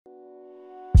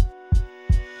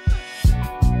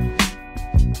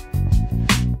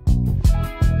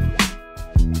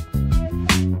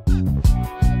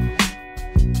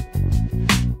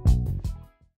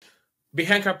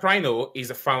Bianca Praino is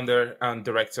the founder and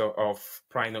director of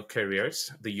Praino Careers,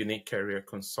 the unique career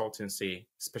consultancy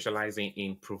specializing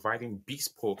in providing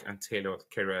bespoke and tailored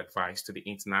career advice to the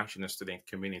international student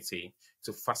community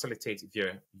to facilitate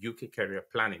their UK career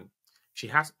planning. She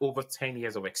has over 10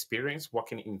 years of experience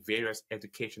working in various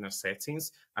educational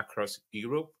settings across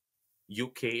Europe,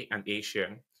 UK, and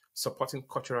Asia, supporting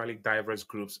culturally diverse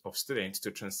groups of students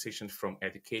to transition from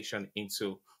education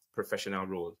into professional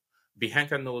role.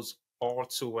 Bianca knows all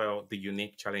too well the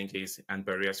unique challenges and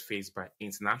barriers faced by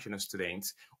international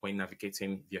students when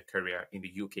navigating their career in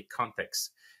the UK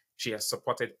context. She has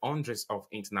supported hundreds of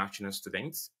international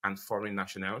students and foreign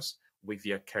nationals with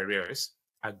their careers,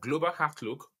 a global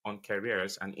outlook on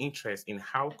careers, and interest in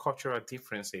how cultural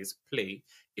differences play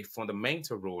a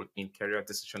fundamental role in career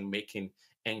decision making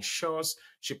ensures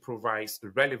she provides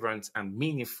relevant and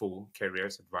meaningful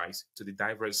careers advice to the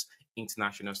diverse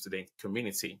international student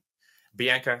community.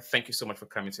 Bianca, thank you so much for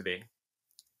coming today.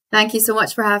 Thank you so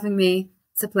much for having me.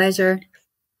 It's a pleasure.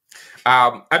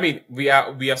 We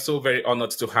are so very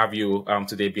honored to have you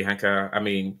today, Bianca.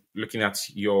 Looking at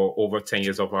your over 10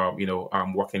 years of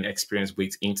working experience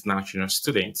with international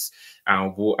students,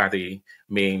 who are the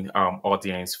main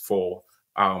audience for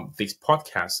this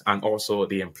podcast, and also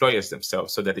the employers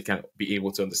themselves, so that they can be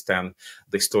able to understand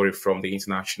the story from the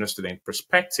international student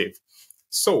perspective.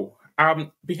 So,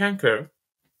 Bianca,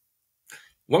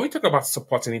 when we talk about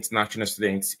supporting international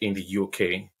students in the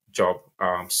UK job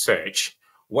search,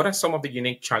 what are some of the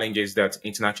unique challenges that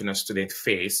international students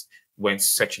face when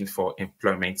searching for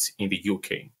employment in the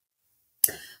UK?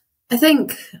 I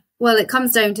think, well, it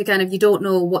comes down to kind of you don't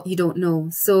know what you don't know.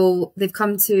 So they've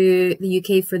come to the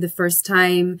UK for the first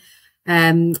time.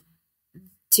 To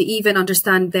even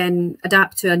understand, then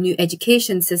adapt to a new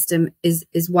education system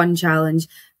is one challenge,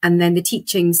 and then the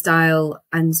teaching style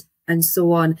and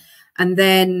so on, and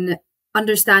then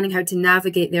understanding how to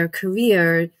navigate their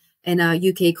career in a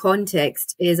UK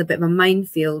context is a bit of a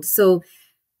minefield. So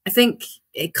I think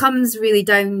it comes really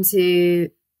down to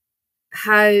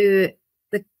how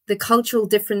the cultural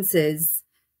differences,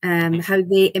 how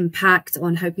they impact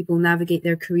on how people navigate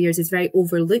their careers is very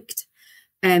overlooked.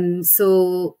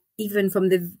 So even from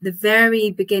the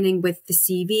very beginning with the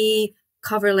CV,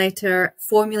 cover letter,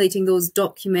 formulating those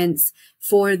documents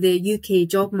for the UK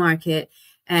job market,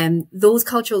 those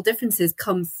cultural differences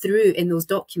come through in those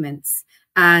documents.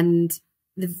 And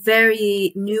the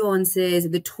very nuances,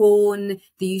 the tone,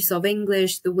 the use of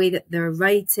English, the way that they're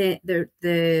writing,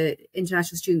 the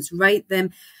international students write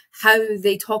them, how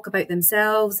they talk about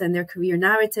themselves and their career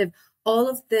narrative, all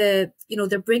of the,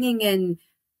 they're bringing in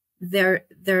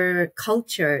their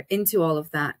culture into all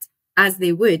of that as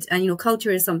they would. And,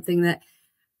 culture is something that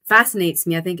fascinates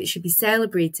me. I think it should be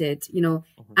celebrated,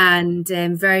 and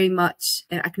very much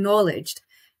acknowledged.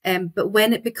 But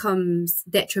when it becomes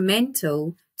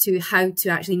detrimental to how to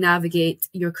actually navigate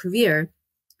your career,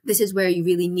 this is where you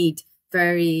really need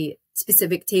very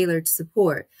specific tailored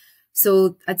support.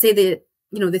 So I'd say that,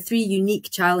 the three unique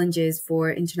challenges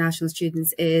for international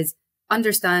students is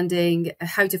understanding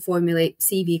how to formulate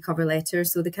CV cover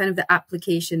letters. So the kind of the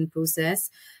application process,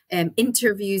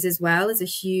 interviews as well is a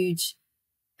huge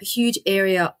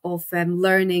area of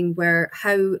learning where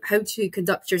how to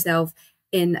conduct yourself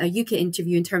in a UK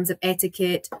interview in terms of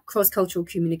etiquette, cross-cultural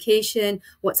communication,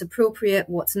 what's appropriate,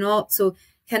 what's not. So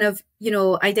kind of,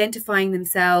 identifying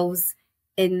themselves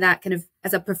in that kind of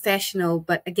as a professional,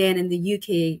 but again, in the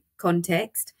UK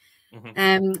context.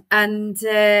 And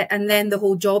then the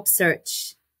whole job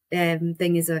search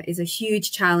thing is a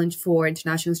huge challenge for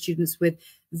international students with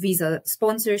visa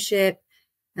sponsorship.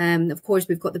 Of course,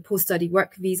 we've got the post-study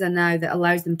work visa now that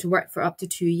allows them to work for up to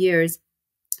 2 years,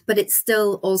 but it's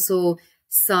still also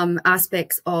some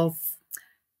aspects of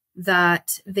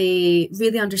that they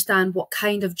really understand what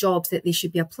kind of jobs that they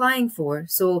should be applying for.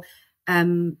 So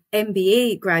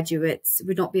MBA graduates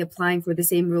would not be applying for the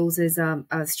same roles as a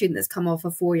student that's come off a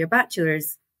 4-year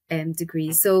bachelor's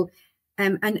degree. So,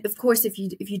 and of course, if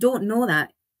you don't know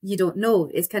that, you don't know.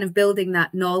 It's kind of building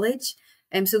that knowledge.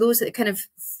 So those are kind of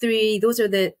three. Those are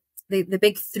the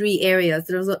big three areas.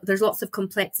 There's lots of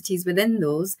complexities within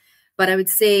those, but I would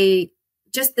say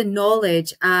just the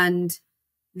knowledge and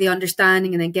the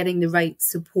understanding, and then getting the right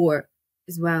support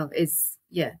as well is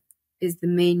the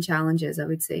main challenges, I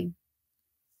would say.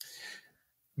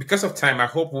 Because of time, I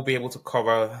hope we'll be able to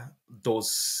cover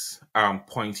those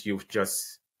points you've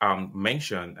just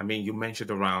mentioned. You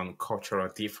mentioned around cultural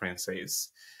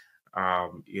differences,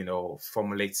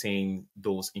 formulating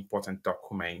those important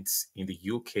documents in the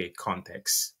UK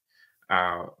context,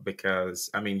 because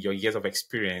your years of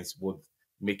experience would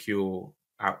make you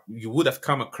you would have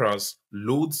come across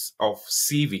loads of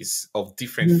CVs of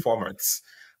different Mhm. formats.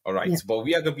 All right, Yeah. but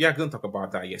we are going to talk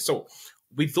about that here. So,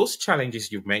 with those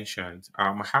challenges you've mentioned,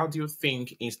 how do you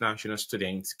think international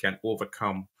students can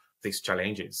overcome these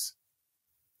challenges?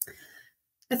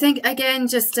 I think, again,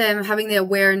 just having the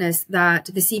awareness that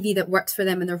the CV that works for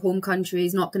them in their home country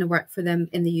is not going to work for them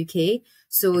in the UK.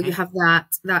 So you Mhm. have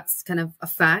that's kind of a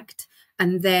fact.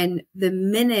 And then the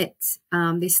minute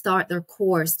they start their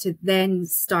course, to then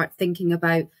start thinking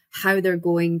about how they're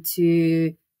going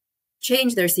to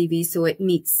change their CV so it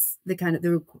meets the kind of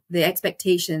the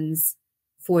expectations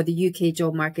for the UK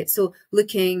job market. So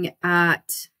looking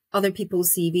at other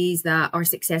people's CVs that are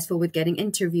successful with getting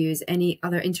interviews, any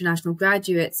other international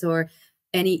graduates or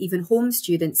any even home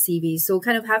student CVs. So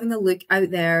kind of having a look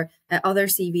out there at other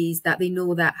CVs that they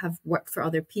know that have worked for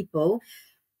other people,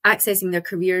 accessing their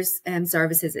careers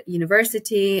services at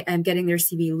university and getting their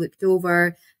CV looked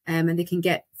over, and they can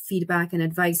get feedback and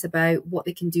advice about what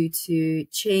they can do to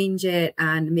change it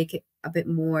and make it a bit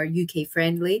more UK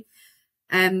friendly.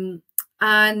 And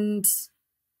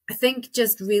I think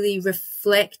just really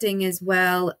reflecting as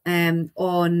well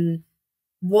on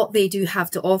what they do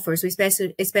have to offer. So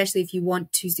especially if you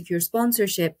want to secure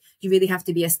sponsorship, you really have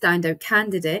to be a standout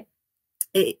candidate.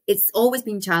 It's always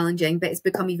been challenging, but it's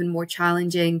become even more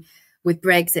challenging with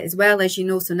Brexit as well, as you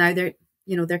know. So now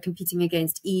they're competing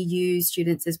against EU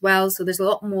students as well. So there's a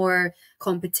lot more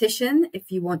competition if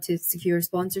you want to secure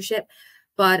sponsorship.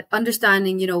 But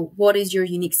understanding, what is your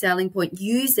unique selling point,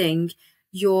 using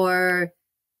your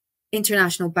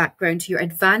international background to your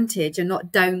advantage and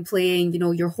not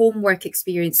downplaying, your homework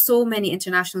experience. So many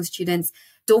international students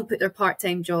don't put their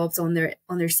part-time jobs on their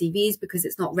CVs because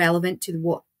it's not relevant to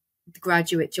what the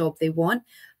graduate job they want.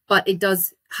 But it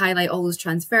does highlight all those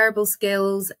transferable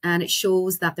skills, and it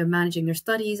shows that they're managing their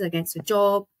studies against a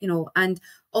job, and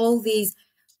all these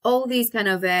kind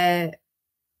of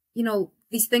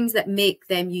these things that make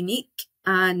them unique.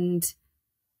 And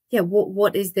yeah,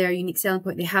 what is their unique selling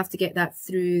point? They have to get that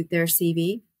through their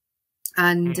CV,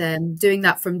 and doing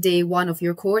that from day one of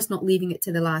your course, not leaving it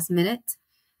to the last minute,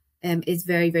 is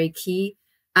very, very key.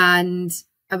 And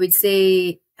I would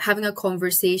say having a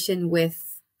conversation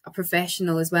with a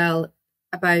professional as well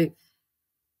about,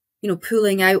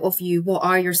 pulling out of you, what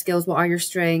are your skills, what are your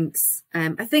strengths?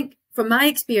 I think from my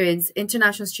experience,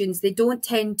 international students, they don't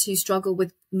tend to struggle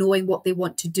with knowing what they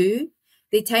want to do.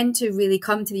 They tend to really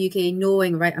come to the UK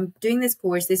knowing, right, I'm doing this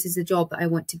course, this is the job that I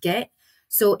want to get.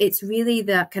 So it's really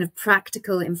that kind of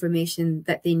practical information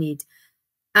that they need.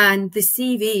 And the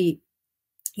CV,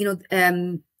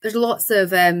 there's lots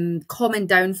of common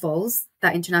downfalls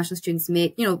that international students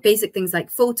make. Basic things like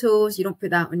photos, you don't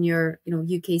put that on your,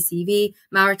 UK CV,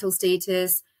 marital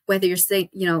status, whether you're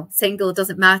single, it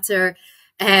doesn't matter.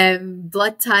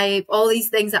 Blood type, all these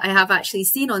things that I have actually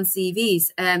seen on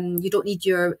CVs. You don't need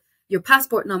your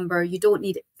passport number, you don't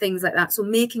need things like that. So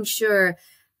making sure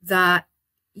that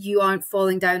you aren't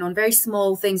falling down on very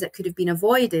small things that could have been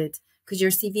avoided, because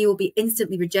your CV will be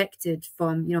instantly rejected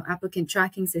from, applicant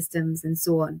tracking systems and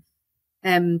so on.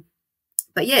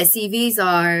 But yeah,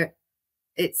 CVs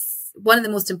it's one of the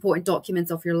most important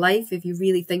documents of your life if you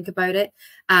really think about it.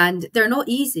 And they're not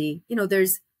easy.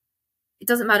 It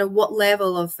doesn't matter what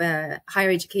level of higher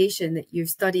education that you've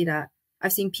studied at.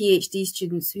 I've seen PhD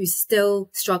students who still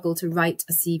struggle to write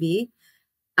a CV,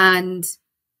 and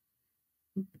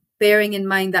bearing in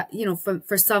mind that,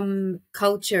 for some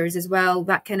cultures as well,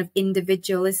 that kind of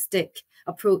individualistic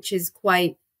approach is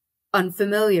quite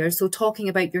unfamiliar. So talking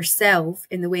about yourself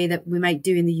in the way that we might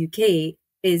do in the UK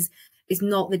is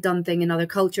not the done thing in other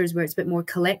cultures where it's a bit more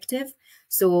collective.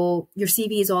 So your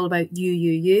CV is all about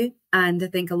you. And I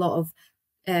think a lot of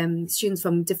students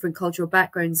from different cultural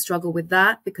backgrounds struggle with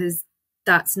that because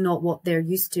that's not what they're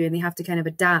used to, and they have to kind of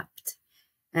adapt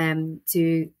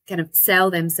to kind of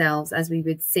sell themselves, as we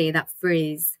would say, that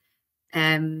phrase,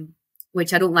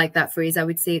 which I don't like that phrase. I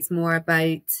would say it's more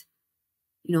about,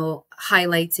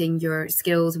 highlighting your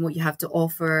skills and what you have to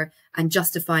offer and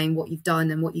justifying what you've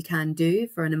done and what you can do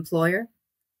for an employer.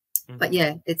 Mm-hmm. But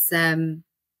yeah, it's I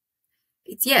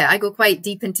go quite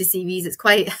deep into CVs. It's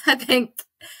quite, I think,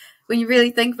 when you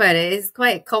really think about it, it's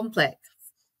quite complex.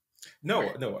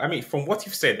 No. I mean, from what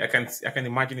you've said, I can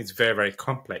imagine it's very, very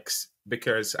complex,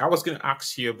 because I was going to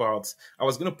ask you I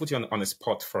was going to put you on the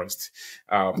spot first,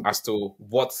 as to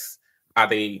what are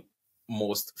the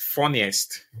most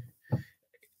funniest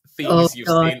things you've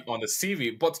seen on the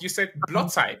CV. But you said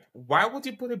blood type. Why would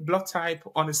you put a blood type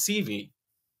on a CV?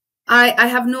 I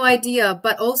have no idea,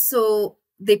 but also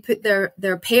they put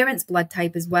their parents' blood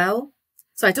type as well.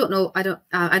 So I don't know. I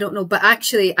don't know. But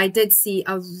actually, I did see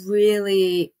a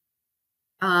really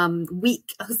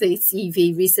weak, I'll say,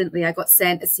 CV recently. I got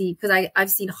sent a CV because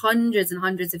I've seen hundreds and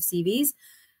hundreds of CVs.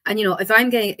 And, you know, if I'm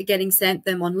getting sent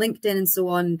them on LinkedIn and so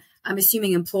on, I'm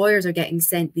assuming employers are getting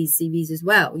sent these CVs as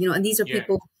well, you know, and these are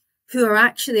people who are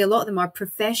actually, a lot of them are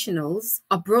professionals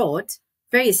abroad,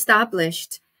 very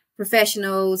established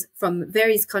professionals from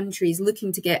various countries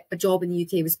looking to get a job in the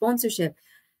UK with sponsorship.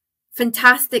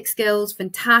 Fantastic skills,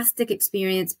 fantastic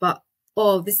experience, but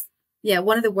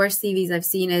one of the worst CVs I've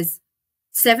seen is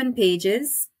 7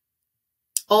 pages,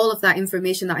 all of that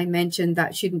information that I mentioned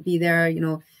that shouldn't be there, you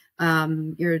know,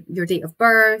 your date of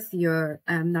birth, your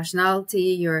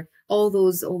nationality, your all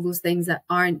those things that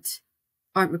aren't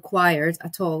required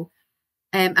at all.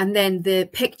 And then the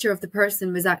picture of the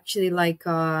person was actually like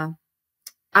a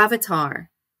avatar,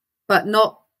 but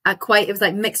not quite. It was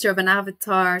like mixture of an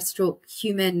avatar stroke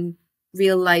human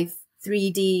real life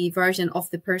 3D version of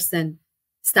the person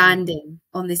standing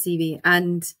on the CV.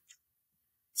 And,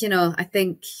 you know, I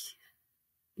think,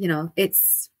 you know,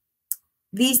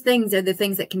 these things are the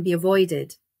things that can be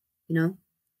avoided, you know.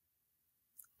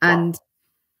 And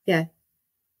yeah.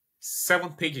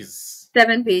 7 pages.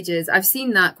 7 pages. I've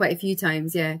seen that quite a few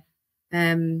times, yeah.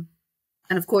 And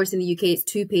of course, in the UK, it's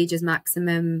 2 pages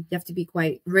maximum. You have to be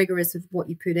quite rigorous with what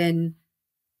you put in.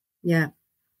 Yeah.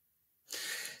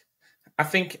 I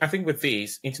think with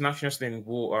this, international students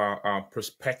who are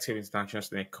prospective international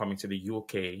students coming to the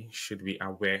UK should be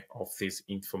aware of this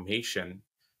information,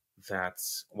 that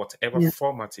whatever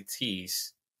format it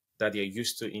is that they're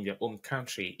used to in their own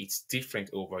country, it's different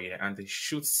over here, and they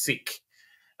should seek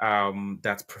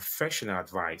that professional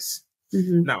advice.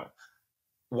 Now,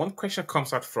 one question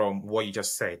comes out from what you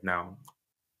just said. Now,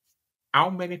 how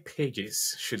many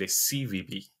pages should a CV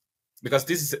be? Because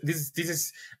this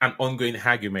is an ongoing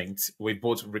argument with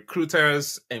both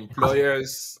recruiters,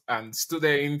 employers, and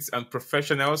students and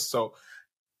professionals. So,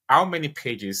 how many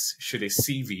pages should a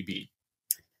CV be?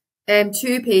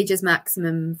 2 pages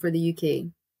maximum for the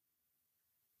UK.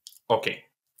 Okay.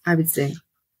 I would say.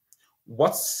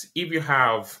 What's if you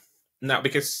have now,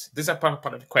 because these are part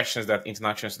of the questions that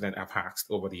international students have asked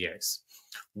over the years.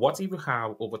 What if you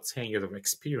have over 10 years of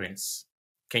experience?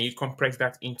 Can you compress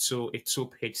that into a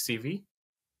 2-page CV?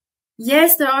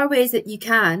 Yes, there are ways that you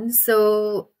can.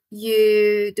 So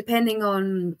you, depending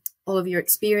on all of your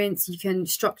experience, you can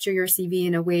structure your CV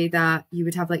in a way that you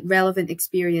would have like relevant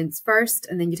experience first,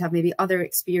 and then you'd have maybe other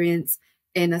experience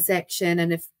in a section.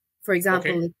 And if, for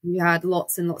example, if you had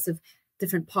lots and lots of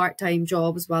different part-time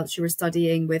jobs whilst you were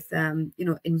studying with, you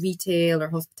know, in retail or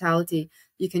hospitality,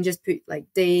 you can just put like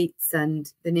dates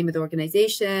and the name of the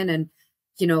organization, and,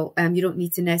 you know, you don't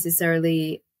need to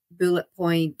necessarily bullet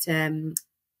point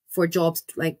for jobs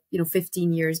like, you know,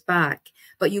 15 years back,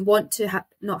 but you want to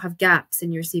not have gaps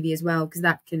in your CV as well, because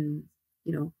that can,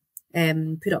 you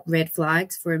know, put up red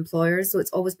flags for employers. So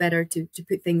it's always better to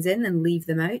put things in and leave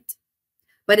them out.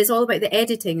 But it's all about the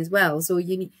editing as well. So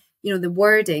you need, you know, the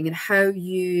wording and how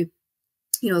you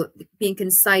know, being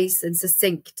concise and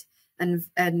succinct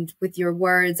and with your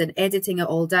words and editing it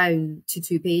all down to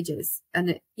 2 pages.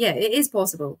 And it is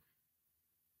possible.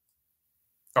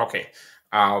 Okay.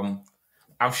 I'm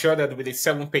sure that with the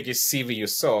 7 pages CV you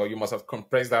saw, you must have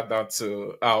compressed that down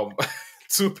to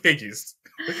 2 pages.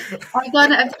 I've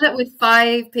done it with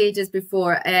 5 pages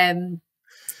before.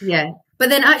 Yeah. But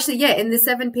then actually, in the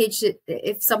 7-page,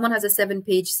 if someone has a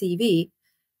 7-page CV,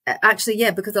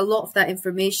 actually, because a lot of that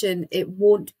information, it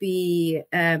won't be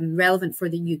relevant for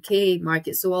the UK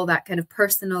market. So all that kind of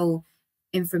personal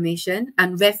information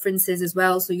and references as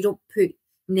well. So you don't put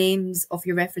names of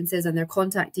your references and their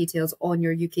contact details on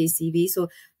your UK CV. So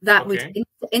that would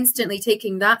instantly,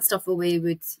 taking that stuff away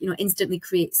would, you know, instantly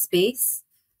create space.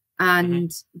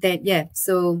 And then,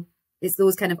 so it's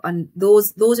those kind of,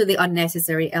 those are the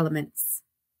unnecessary elements.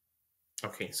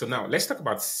 Okay, so now let's talk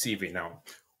about CV now.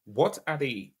 What are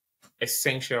the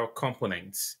essential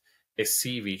components a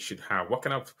CV should have? What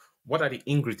are the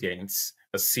ingredients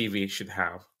a CV should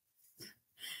have?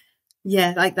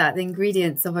 Yeah, like that, the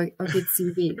ingredients of a good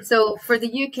CV. So for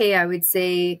the UK, I would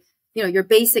say, you know, your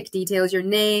basic details, your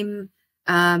name,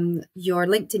 your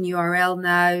LinkedIn URL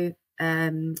now,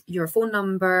 your phone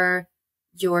number,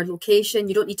 your location.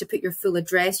 You don't need to put your full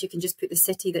address. You can just put the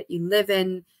city that you live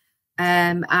in.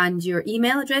 And your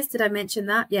email address. Did I mention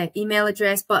that? Yeah, email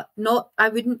address, but I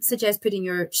wouldn't suggest putting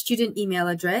your student email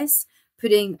address,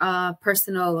 putting a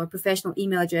personal or professional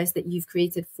email address that you've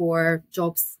created for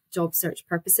job search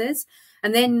purposes.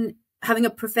 And then having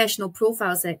a professional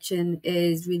profile section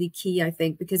is really key, I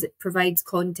think, because it provides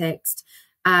context,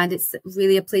 and it's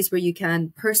really a place where you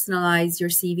can personalize your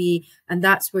CV, and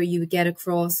that's where you would get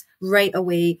across right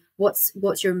away what's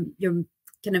your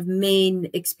kind of main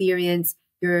experience,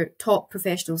 your top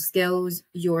professional skills,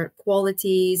 your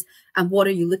qualities, and what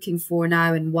are you looking for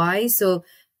now and why. So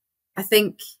I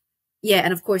think, yeah,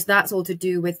 and of course that's all to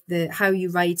do with the how you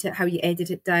write it, how you edit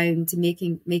it down to make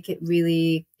it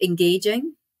really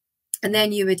engaging. And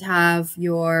then you would have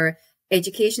your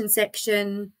education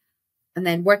section, and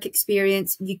then work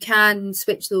experience. You can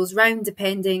switch those round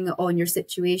depending on your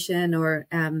situation or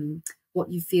what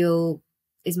you feel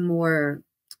is more,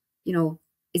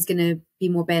 is going to be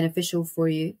more beneficial for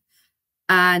you.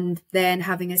 And then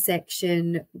having a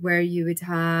section where you would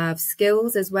have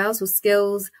skills as well. So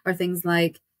skills are things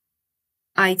like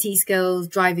IT skills,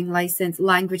 driving license,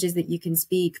 languages that you can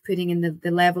speak, putting in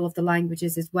the level of the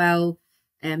languages as well.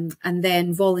 And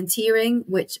then volunteering,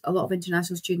 which a lot of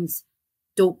international students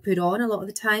don't put on a lot of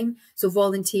the time. So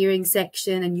volunteering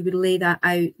section, and you would lay that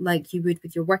out like you would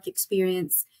with your work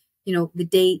experience, the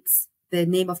dates, the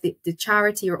name of the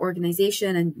charity or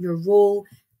organization and your role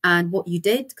and what you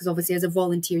did. Because obviously as a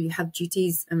volunteer, you have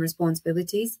duties and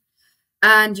responsibilities.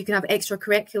 And you can have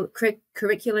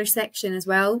extracurricular section as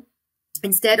well,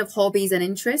 instead of hobbies and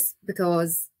interests,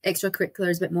 because extracurricular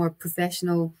is a bit more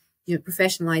professional,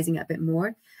 professionalizing it a bit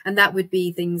more. And that would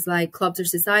be things like clubs or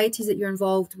societies that you're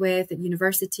involved with at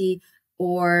university,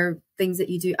 or things that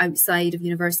you do outside of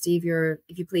university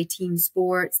if you play team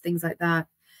sports, things like that.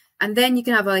 And then you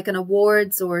can have like an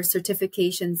awards or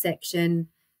certification section.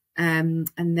 And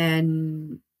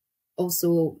then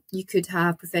also you could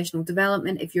have professional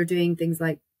development if you're doing things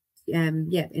like,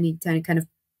 any kind of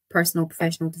personal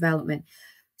professional development.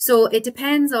 So it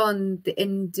depends on the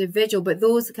individual, but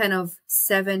those kind of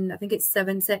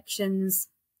seven sections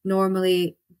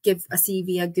normally give a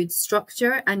CV a good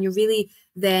structure, and you're really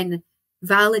then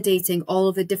validating all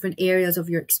of the different areas of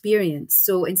your experience.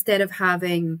 So instead of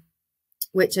having,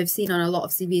 which I've seen on a lot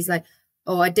of CVs, like,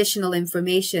 additional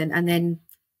information, and then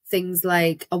things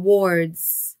like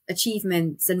awards,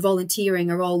 achievements, and volunteering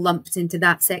are all lumped into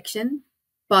that section,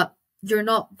 but you're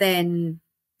not then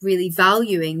really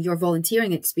valuing your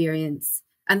volunteering experience.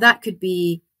 And that could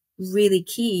be really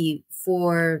key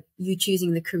for you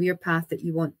choosing the career path that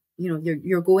you want,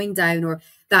 you're going down, or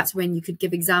that's when you could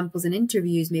give examples in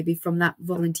interviews, maybe from that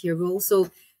volunteer role.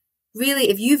 So really,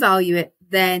 if you value it,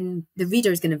 then the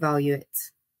reader is going to value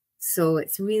it. So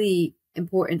it's really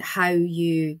important how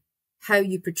you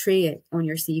portray it on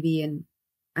your CV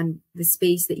and the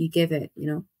space that you give it,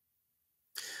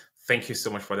 Thank you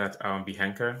so much for that,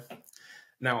 Bianca.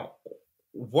 Now,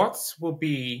 what will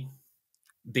be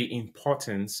the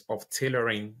importance of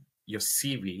tailoring your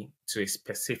CV to a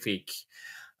specific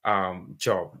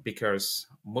job? Because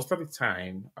most of the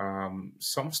time,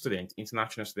 some students,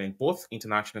 international students, both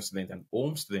international students and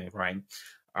home students, right,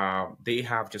 they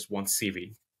have just one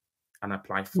CV and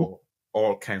apply for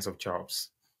all kinds of jobs.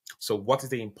 So what is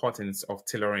the importance of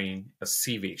tailoring a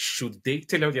CV? Should they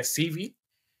tailor their CV?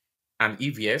 And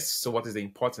if yes, so what is the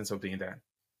importance of doing that?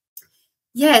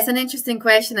 Yeah, it's an interesting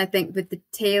question, I think, with the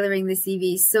tailoring the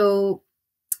CV. So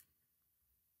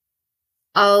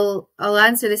I'll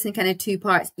answer this in kind of two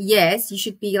parts. Yes, you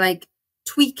should be like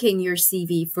tweaking your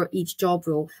CV for each job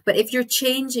role. But if you're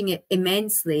changing it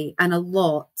immensely and a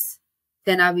lot,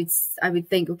 then I would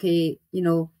think, okay,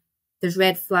 there's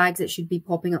red flags that should be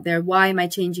popping up there. Why am I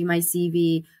changing my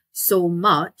CV so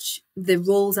much? The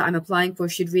roles that I'm applying for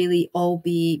should really all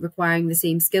be requiring the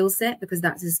same skill set, because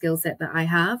that's the skill set that I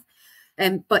have.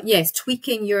 But yes,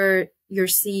 tweaking your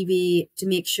CV to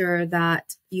make sure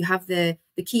that you have the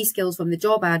key skills from the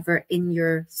job advert in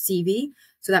your CV.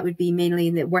 So that would be mainly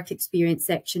in the work experience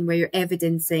section, where you're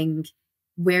evidencing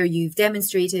where you've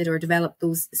demonstrated or developed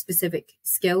those specific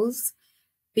skills.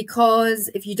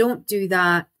 Because if you don't do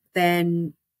that,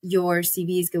 then your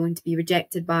CV is going to be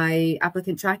rejected by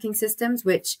applicant tracking systems,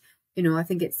 which, I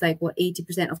think it's like what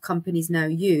 80% of companies now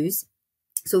use.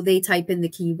 So they type in the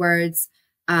keywords,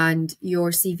 and your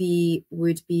CV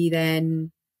would be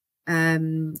then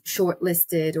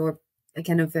shortlisted, or a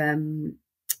kind of can't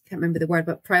remember the word,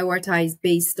 but prioritized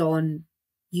based on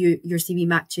your CV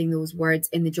matching those words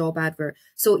in the job advert.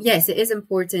 So yes, it is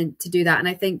important to do that, and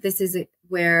I think this is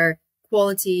where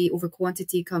quality over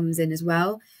quantity comes in as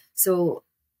well. So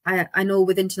I know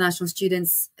with international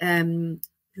students who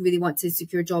really want to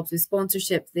secure jobs with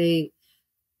sponsorship, it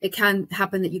can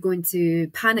happen that you go into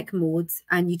panic mode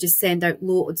and you just send out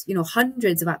loads,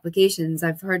 hundreds of applications.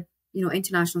 I've heard,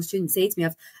 international students say to me,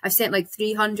 I've sent like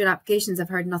 300 applications, I've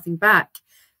heard nothing back.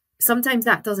 Sometimes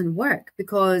that doesn't work,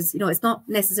 because, it's not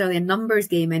necessarily a numbers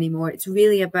game anymore. It's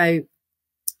really about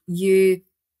you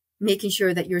making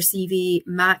sure that your CV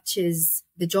matches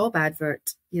the job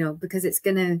advert, because it's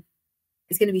gonna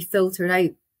be filtered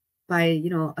out by, you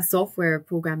know, a software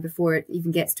program before it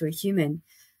even gets to a human.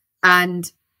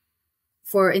 And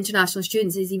for international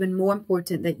students, it's even more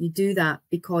important that you do that,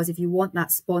 because if you want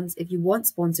that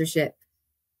sponsorship,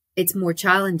 it's more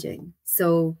challenging.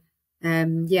 So,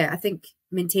 yeah, I think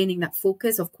maintaining that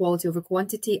focus of quality over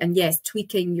quantity, and yes,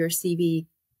 tweaking your CV,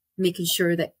 making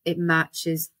sure that it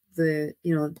matches the,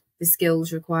 you know, the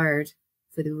skills required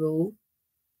for the role.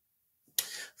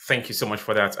 Thank you so much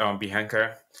for that,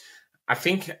 Bianca. I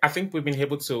think we've been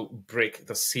able to break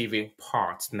the CV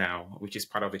part now, which is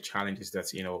part of the challenges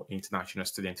that, you know, international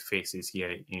student faces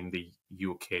here in the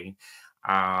UK.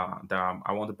 And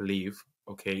I want to believe,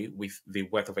 okay, with the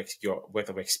your wealth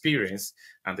of experience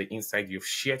and the insight you've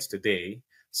shared today,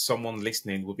 someone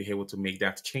listening will be able to make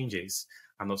that changes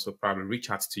and also probably reach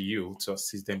out to you to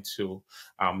assist them to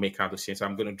make out the change. So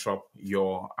I'm going to drop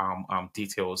your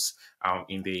details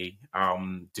in the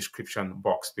description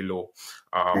box below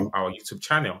our YouTube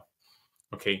channel.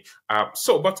 Okay.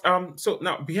 So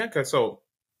now, Bianca, so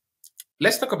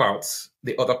let's talk about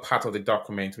the other part of the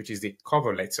document, which is the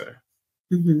cover letter.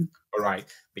 Mm-hmm. All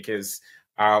right. Because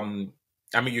I mean,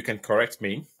 you can correct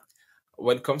me.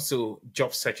 When it comes to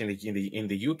job searching in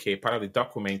the UK, part of the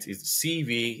document is the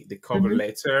CV, the cover Mm-hmm.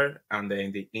 letter, and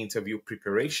then the interview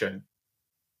preparation.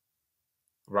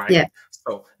 Right. Yeah.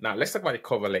 So now let's talk about the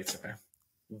cover letter.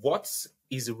 What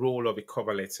is the role of a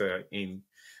cover letter in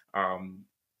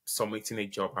submitting a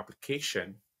job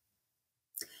application?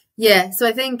 Yeah. So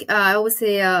I think I always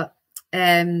say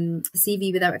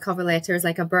CV without a cover letter is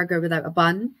like a burger without a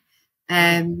bun.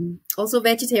 Also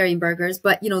vegetarian burgers,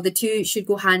 but you know, the two should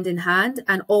go hand in hand,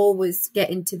 and always get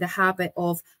into the habit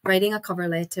of writing a cover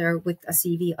letter with a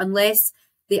CV, unless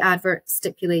the advert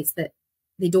stipulates that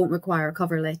they don't require a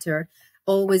cover letter.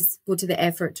 Always go to the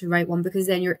effort to write one, because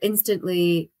then you're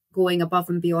instantly going above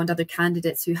and beyond other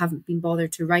candidates who haven't been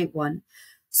bothered to write one.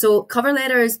 So cover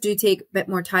letters do take a bit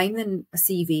more time than a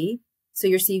CV. So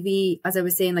your CV, as I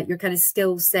was saying, like your kind of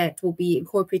skill set will be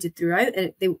incorporated throughout,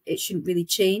 and it shouldn't really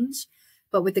change.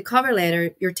 But with the cover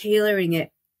letter, you're tailoring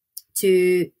it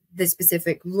to the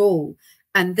specific role.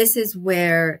 And this is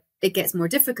where it gets more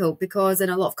difficult, because in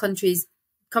a lot of countries,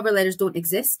 cover letters don't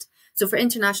exist. So for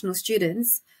international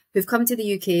students who've come to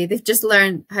the UK, they've just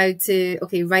learned how to,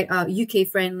 write a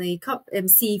UK-friendly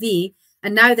CV,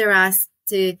 and now they're asked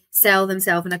to sell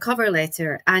themselves in a cover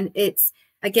letter. And it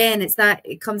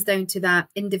comes down to that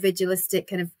individualistic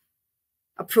kind of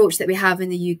approach that we have in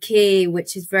the UK,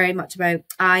 which is very much about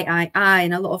I,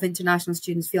 and a lot of international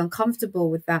students feel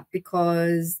uncomfortable with that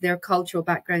because their cultural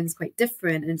background is quite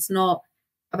different, and it's not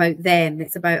about them,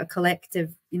 it's about a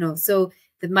collective, you know, so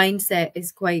the mindset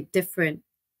is quite different.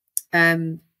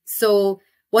 So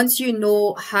once you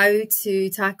know how to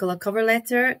tackle a cover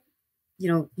letter,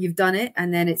 you know, you've done it,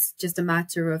 and then it's just a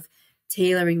matter of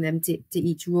tailoring them to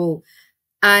each role.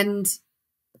 And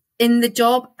in the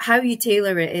job, how you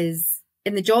tailor it is,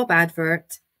 in the job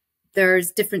advert, there's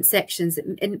different sections.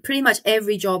 In pretty much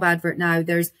every job advert now,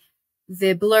 there's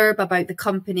the blurb about the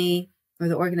company or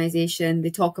the organization.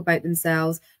 They talk about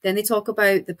themselves. Then they talk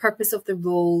about the purpose of the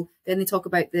role. Then they talk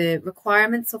about the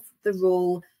requirements of the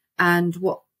role and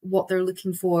what they're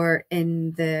looking for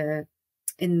in the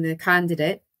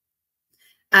candidate.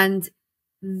 And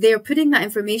they're putting that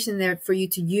information there for you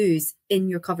to use in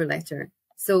your cover letter.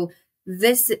 So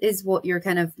this is what you're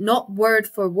kind of, not word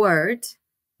for word.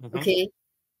 Mm-hmm. Okay.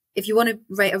 If you want to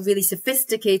write a really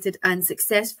sophisticated and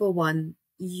successful one,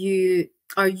 you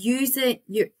are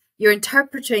you're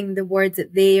interpreting the words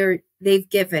that they've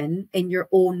given in your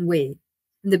own way.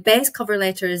 And the best cover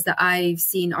letters that I've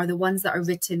seen are the ones that are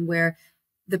written where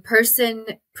the person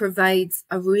provides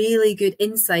a really good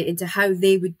insight into how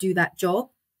they would do that job.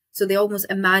 So they almost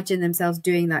imagine themselves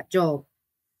doing that job,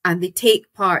 and they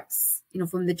take parts, you know,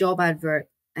 from the job advert,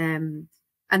 and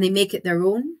they make it their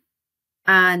own,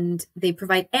 and they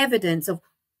provide evidence of,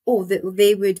 that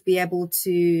they would be able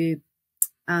to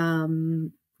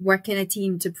work in a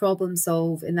team to problem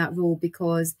solve in that role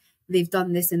because they've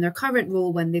done this in their current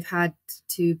role when they've had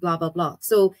to blah, blah, blah.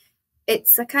 So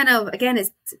it's a kind of, again,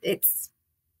 it's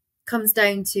comes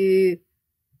down to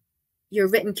your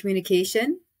written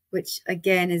communication, which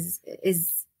again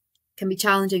can be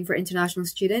challenging for international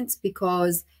students,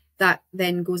 because that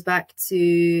then goes back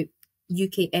to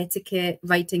UK etiquette,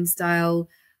 writing style,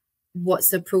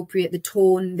 what's appropriate, the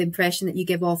tone, the impression that you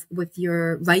give off with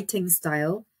your writing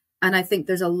style. And I think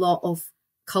there's a lot of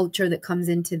culture that comes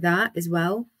into that as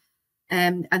well.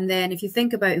 And then if you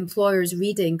think about employers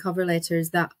reading cover letters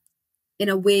that in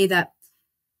a way that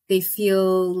they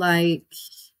feel like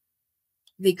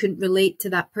they couldn't relate to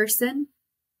that person,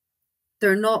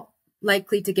 they're not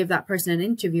likely to give that person an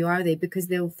interview, are they? Because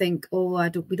they'll think, oh,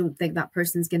 we don't think that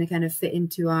person's going to kind of fit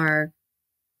into our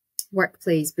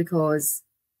workplace, because,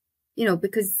 you know,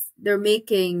 because they're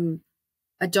making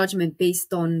a judgment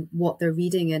based on what they're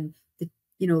reading and the,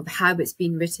 you know, how it's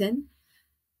been written.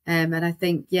 And I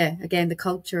think, yeah, again, the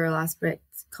cultural aspect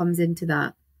comes into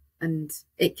that, and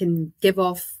it can give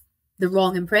off the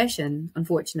wrong impression,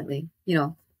 unfortunately. You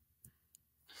know,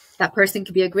 that person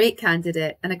could be a great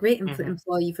candidate and a great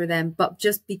employee for them, but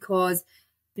just because,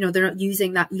 you know, they're not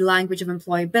using that language of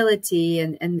employability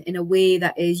and in a way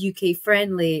that is UK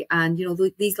friendly, and, you know,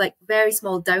 these like very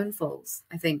small downfalls,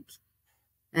 I think.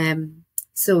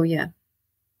 So, yeah.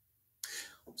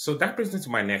 So that brings me to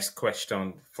my next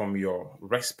question from your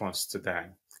response to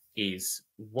that is,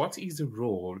 what is the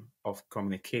role of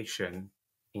communication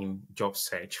in job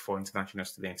search for international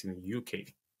students in the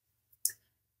UK?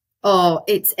 Oh,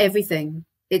 it's everything.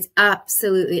 It's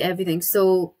absolutely everything.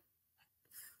 So,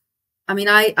 I mean,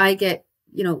 I get,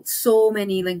 you know, so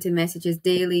many LinkedIn messages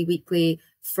daily, weekly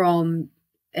from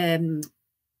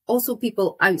also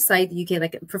people outside the UK,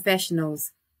 like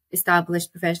professionals,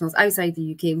 established professionals outside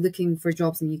the UK looking for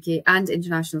jobs in the UK, and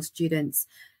international students.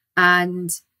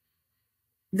 And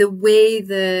the way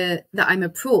that I'm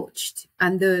approached,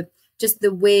 and the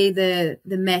way the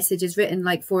message is written,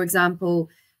 like, for example,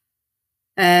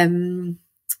 ma'am,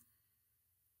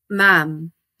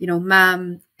 you know,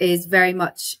 ma'am is very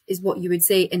much is what you would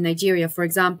say in Nigeria, for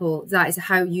example. That is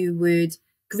how you would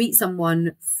greet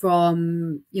someone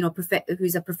from, you know,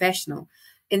 who's a professional.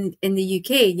 In the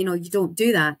UK, you know, you don't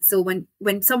do that. So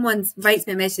when someone writes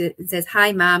me a message and says,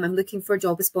 "Hi, ma'am, I'm looking for a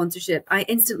job with sponsorship," I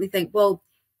instantly think, well,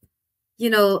 you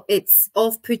know, it's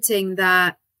off-putting.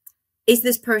 That is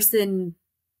this person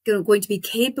going to be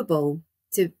capable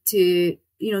to you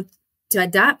know, to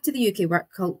adapt to the UK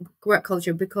work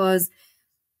culture, because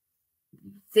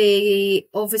they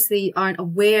obviously aren't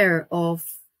aware of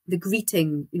the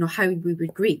greeting, you know, how we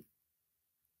would greet.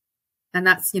 And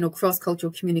that's, you know,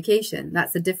 cross-cultural communication.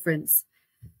 That's the difference.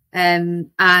 And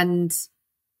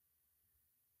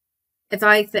if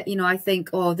I think,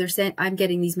 oh, I'm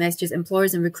getting these messages,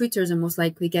 employers and recruiters are most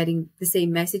likely getting the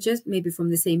same messages, maybe from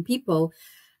the same people.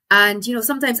 And, you know,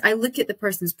 sometimes I look at the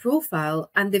person's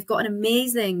profile and they've got an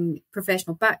amazing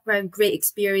professional background, great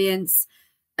experience,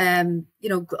 you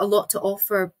know, a lot to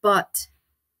offer. But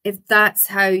if that's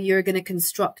how you're going to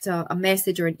construct a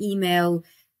message or an email,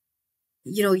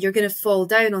 you know, you're going to fall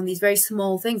down on these very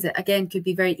small things that, again, could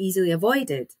be very easily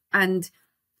avoided. And,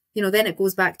 you know, then it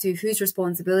goes back to whose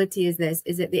responsibility is this?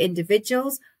 Is it the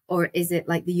individuals, or is it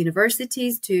like the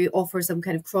universities to offer some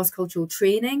kind of cross-cultural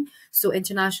training so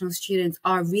international students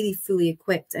are really fully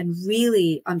equipped and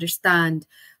really understand,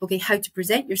 okay, how to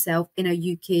present yourself in a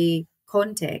UK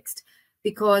context?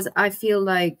 Because I feel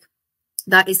like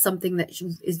that is something that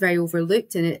is very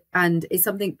overlooked in it, and is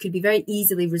something that could be very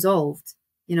easily resolved,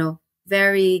 you know,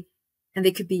 and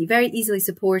they could be very easily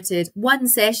supported. One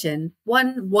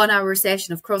hour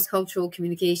session of cross-cultural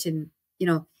communication, you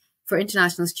know, for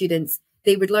international students,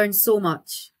 they would learn so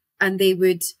much, and they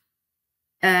would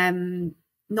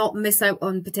not miss out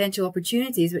on potential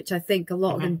opportunities, which I think a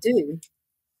lot of them do.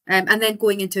 And then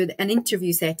going into an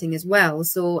interview setting as well.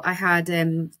 So I had,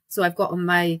 so I've got on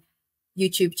my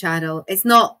YouTube channel, it's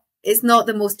not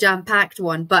the most jam-packed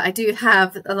one, but I do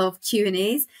have a lot of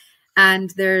Q&As. And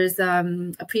there's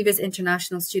a previous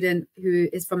international student who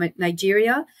is from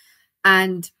Nigeria,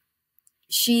 and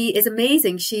she is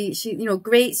amazing. She you know,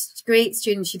 great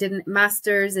student. She did a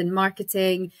master's in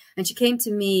marketing, and she came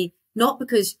to me not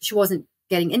because she wasn't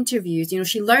getting interviews. You know,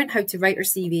 she learned how to write her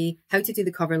CV, how to do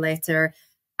the cover letter,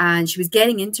 and she was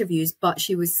getting interviews, but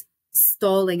she was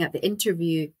stalling at the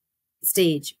interview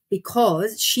stage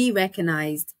because she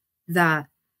recognized that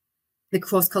the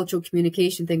cross-cultural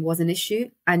communication thing was an issue,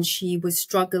 and she was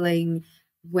struggling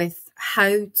with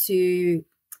how to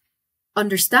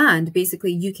understand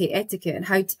basically UK etiquette and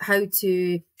how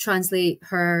to translate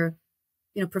her,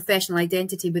 you know, professional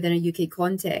identity within a UK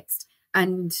context.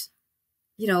 And,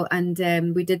 you know,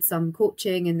 and we did some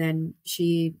coaching, and then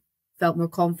she felt more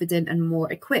confident and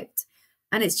more equipped.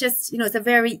 And it's just, you know, it's a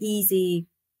very easy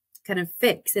kind of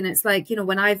fix. And it's like, you know,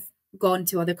 when I've gone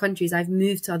to other countries, I've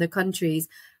moved to other countries,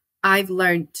 I've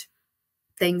learned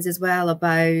things as well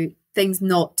about things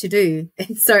not to do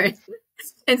in certain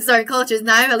cultures.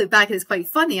 Now I look back and it's quite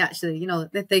funny, actually, you know,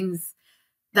 the things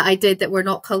that I did that were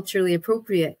not culturally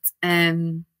appropriate.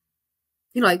 You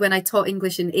know, like when I taught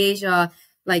English in Asia,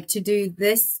 like to do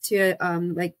this to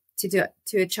like to do it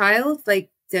to a child,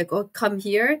 like to go come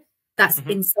here, that's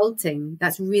insulting.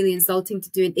 That's really insulting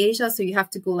to do in Asia. So you have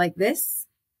to go like this.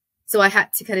 So I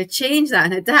had to kind of change that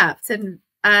and adapt. And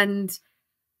And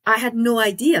I had no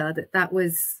idea that that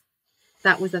was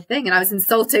a thing. And I was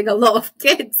insulting a lot of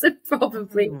kids and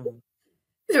probably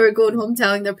who were going home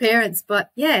telling their parents.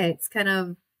 But yeah, it's kind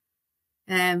of,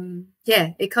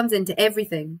 it comes into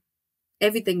everything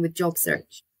with job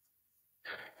search.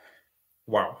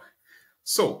 Wow.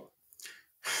 So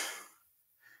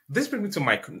this brings me to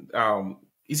my, will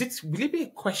it be a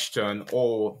question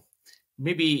or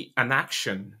maybe an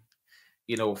action,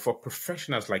 for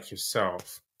professionals like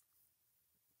yourself?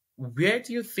 Where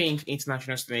do you think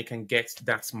international students can get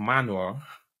that manual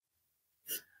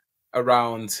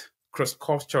around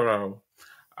cross-cultural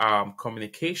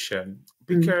communication?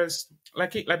 Because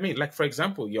like for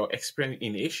example, your experience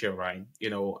in Asia, right?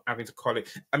 Having to call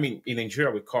it, in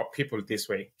Nigeria we call people this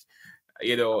way.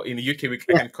 In the UK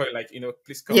I can call it like,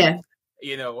 please come. Yeah.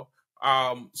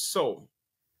 So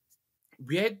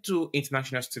where do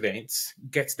international students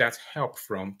get that help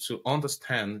from to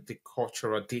understand the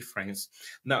cultural difference?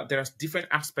 Now, there's different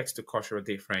aspects to cultural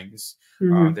difference.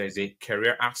 There's a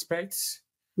career aspect.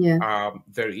 Yeah.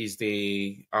 There is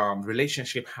the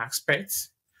relationship aspect.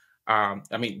 We are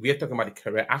talking about the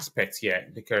career aspect here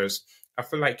because I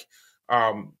feel like,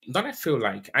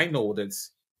 I know that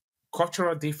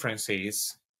cultural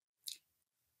differences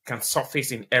can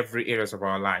surface in every areas of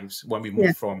our lives when we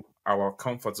move from our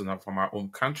comfort zone, from our own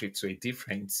country to a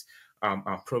different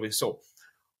province. So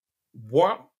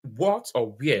what or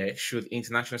where should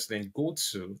international students go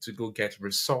to go get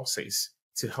resources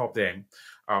to help them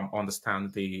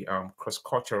understand the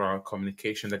cross-cultural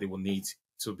communication that they will need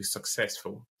to be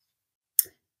successful?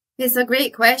 It's a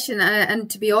great question.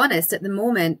 And to be honest, at the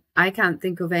moment, I can't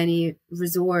think of any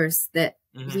resource that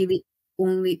really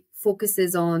only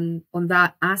focuses on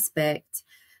that aspect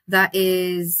that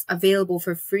is available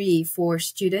for free for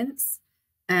students.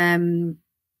 I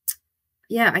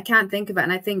can't think of it.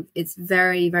 And I think it's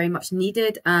very, very much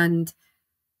needed. And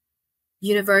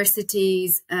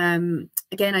universities, again,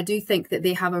 I do think that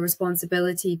they have a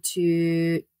responsibility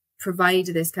to provide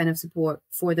this kind of support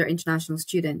for their international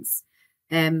students.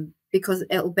 Because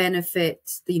it'll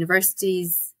benefit the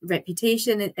university's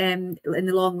reputation in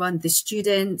the long run, the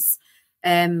students,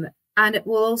 and it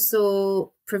will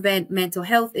also prevent mental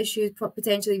health issues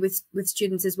potentially with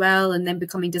students as well, and then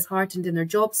becoming disheartened in their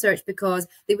job search because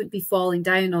they wouldn't be falling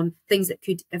down on things that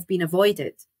could have been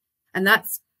avoided. And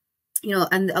that's,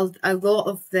 and a lot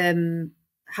of them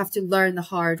have to learn the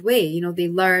hard way. They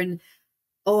learn,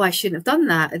 oh, I shouldn't have done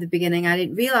that at the beginning. I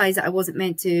didn't realize that I wasn't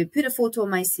meant to put a photo on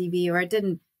my CV, or I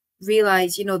didn't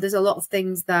realize, there's a lot of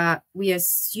things that we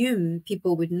assume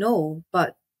people would know,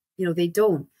 but, they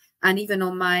don't. And even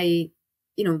on my,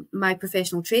 my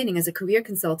professional training as a career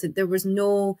consultant, there was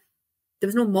no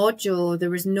module, there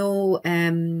was no,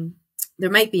 there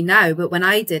might be now, but when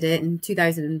I did it in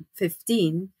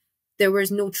 2015, there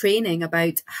was no training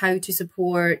about how to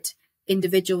support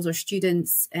individuals or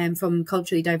students from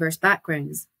culturally diverse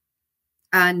backgrounds.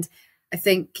 And I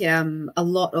think a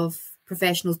lot of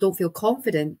professionals don't feel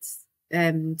confident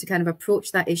to kind of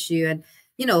approach that issue. And,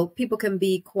 people can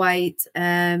be quite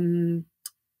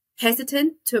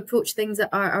hesitant to approach things that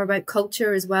are about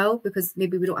culture as well, because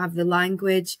maybe we don't have the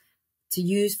language to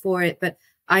use for it. But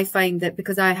I find that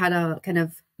because I had a kind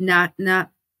of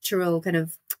natural kind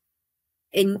of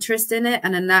interest in it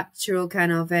and a natural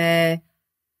kind of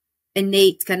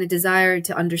innate kind of desire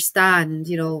to understand,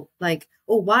 like,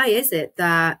 oh, why is it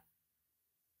that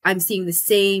I'm seeing the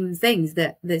same things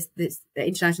that the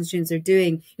international students are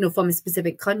doing, from a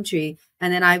specific country,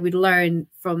 and then I would learn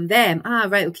from them.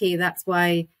 Right, okay, that's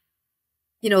why,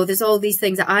 there's all these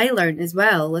things that I learned as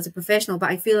well as a professional.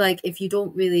 But I feel like if you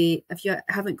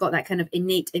haven't got that kind of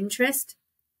innate interest,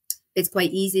 it's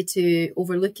quite easy to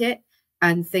overlook it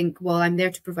and think, well, I'm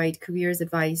there to provide careers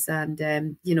advice,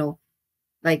 and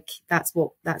like that's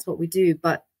what we do.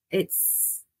 But it's,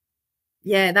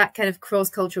 that kind of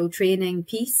cross-cultural training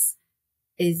piece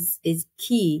is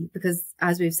key, because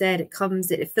as we've said,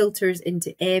 it filters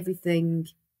into everything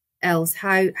else.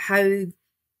 How you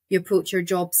approach your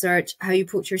job search, how you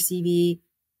approach your CV,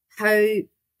 how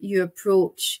you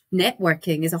approach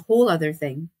networking is a whole other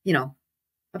thing,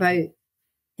 about,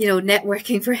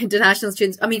 networking for international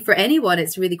students. For anyone,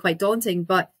 it's really quite daunting,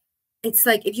 but it's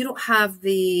like, if you don't have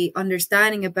the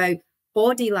understanding about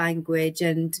body language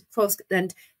and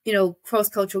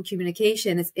cross-cultural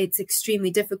communication, it's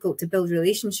extremely difficult to build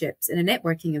relationships in a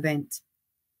networking event.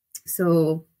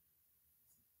 So,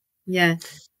 yeah.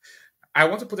 I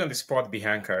want to put on the spot,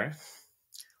 Bianca.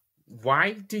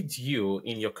 Why did you,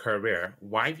 in your career,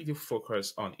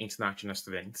 focus on international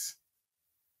students?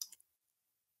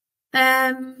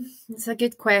 It's a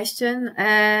good question.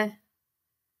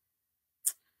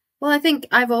 Well, I think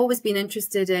I've always been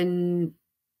interested in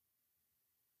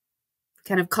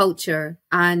kind of culture,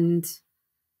 and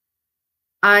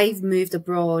I've moved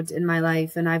abroad in my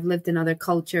life and I've lived in other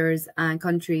cultures and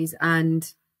countries,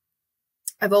 and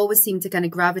I've always seemed to kind of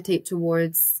gravitate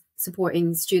towards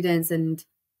supporting students and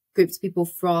groups of people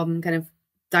from kind of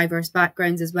diverse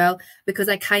backgrounds as well, because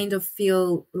I kind of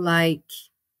feel like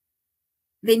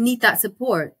they need that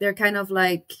support. They're kind of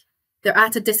like, they're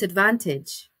at a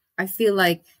disadvantage. I feel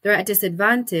like they're at a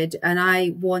disadvantage, and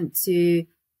I want to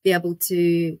be able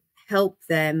to help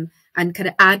them and kind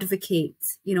of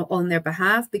advocate, you know, on their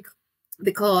behalf,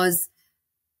 because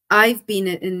I've been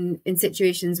in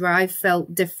situations where I've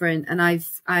felt different, and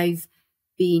I've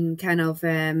been kind of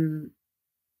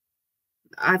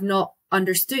I've not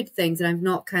understood things, and I've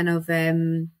not kind of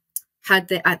had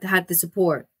the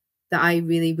support that I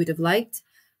really would have liked.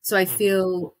 So I Hmm.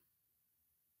 feel,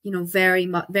 you know,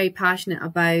 very passionate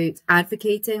about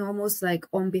advocating, almost like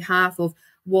on behalf of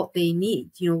what they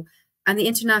need, you know. And the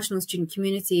international student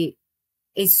community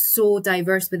is so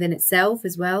diverse within itself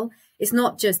as well. It's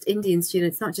not just Indian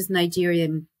students, it's not just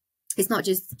Nigerian, it's not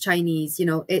just Chinese, you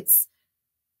know, it's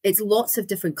lots of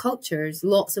different cultures,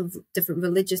 lots of different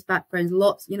religious backgrounds,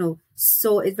 lots, you know,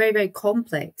 so it's very, very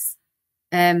complex.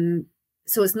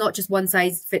 So it's not just one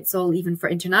size fits all, even for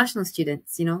international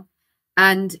students, you know.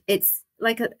 And it's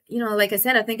like you know, like I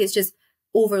said, I think it's just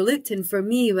overlooked. And for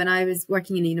me, when I was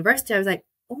working in a university, I was like,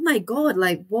 oh my God,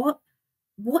 like what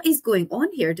is going on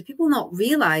here? Do people not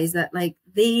realize that like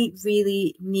they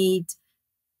really need,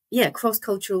 yeah,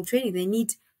 cross-cultural training?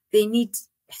 They need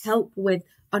help with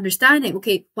understanding,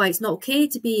 okay, why it's not okay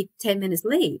to be 10 minutes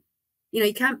late. You know,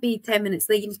 you can't be 10 minutes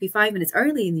late, you need to be 5 minutes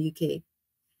early in the UK.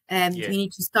 Yeah. You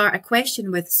need to start a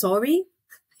question with sorry.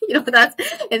 You know, that's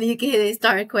in the UK, they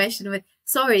start a question with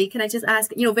sorry, can I just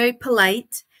ask, you know, very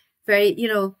polite, very, you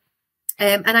know,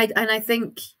 and I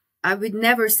think I would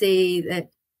never say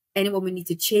that anyone would need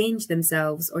to change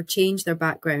themselves or change their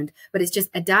background, but it's just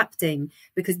adapting,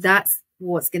 because that's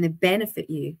what's going to benefit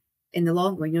you in the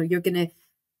long run. You know,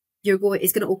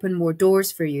 it's going to open more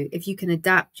doors for you if you can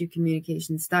adapt your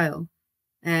communication style.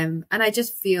 And I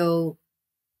just feel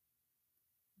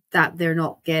that they're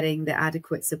not getting the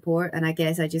adequate support. And I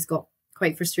guess I just got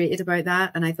quite frustrated about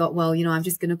that. And I thought, well, you know, I'm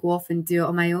just going to go off and do it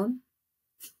on my own.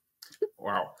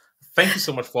 Wow. Thank you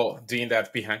so much for doing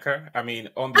that, Bianca. I mean,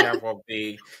 on behalf of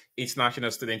the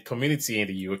international student community in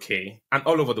the UK and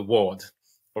all over the world.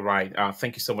 All right.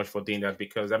 Thank you so much for doing that,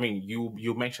 because I mean,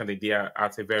 you mentioned that they are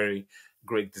at a very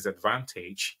great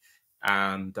disadvantage.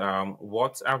 And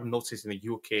what I've noticed in the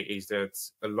UK is that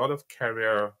a lot of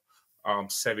career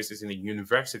services in the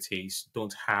universities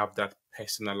don't have that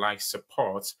personalized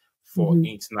support for Mm-hmm.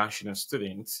 international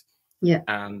students, Yeah.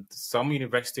 and some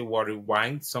university worry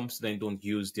why some students don't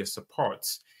use their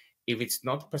supports. If it's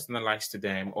not personalized to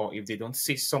them, or if they don't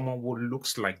see someone who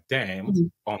looks like them Mm-hmm.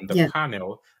 on the Yeah.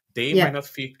 panel, they might Yeah. not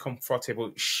feel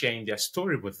comfortable sharing their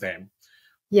story with them.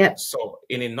 Yeah. So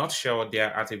in a nutshell,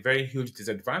 they're at a very huge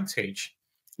disadvantage,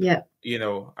 Yeah.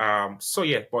 so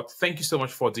yeah, but thank you so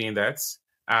much for doing that.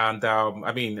 And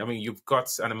I mean, you've got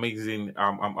an amazing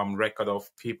record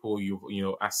of people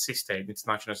you've assisted,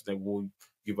 international students who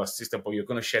you've assisted, but you're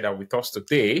going to share that with us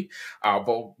today.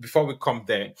 But before we come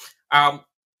there, um,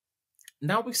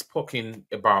 now we've spoken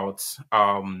about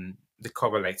the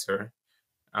cover letter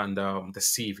and the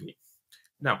CV.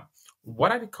 Now,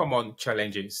 what are the common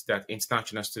challenges that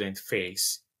international students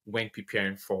face when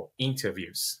preparing for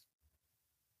interviews?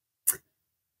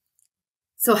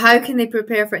 So how can they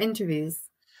prepare for interviews?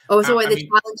 Oh, so what I are the mean,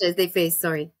 challenges they face?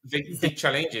 Sorry. You the said,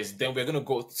 challenges, then we're going to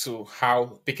go to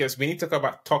how, because we need to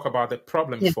talk about the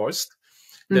problem yeah. first,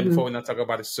 then Mm-hmm. before we not talk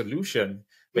about the solution,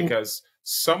 Yeah. because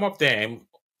some of them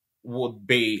would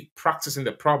be practicing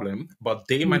the problem, but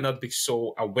they Mm. might not be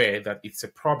so aware that it's a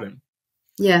problem.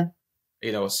 Yeah.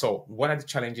 So what are the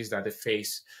challenges that they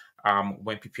face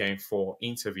when preparing for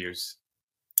interviews?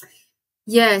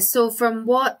 Yeah. So from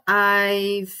what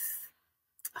I've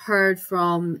heard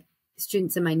from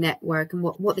students in my network, and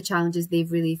what the challenges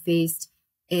they've really faced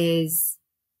is,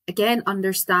 again,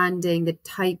 understanding the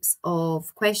types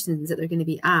of questions that they're going to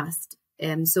be asked.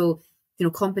 So, you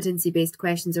know, competency based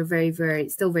questions are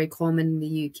still very common in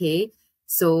the UK.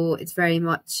 So it's very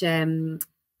much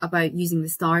about using the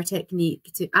STAR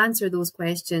technique to answer those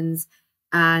questions.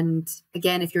 And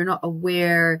again, if you're not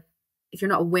aware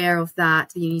of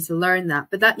that, you need to learn that.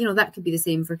 But that, you know, that could be the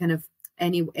same for kind of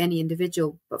any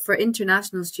individual. But for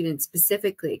international students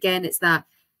specifically, again, it's that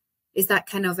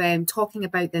kind of talking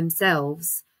about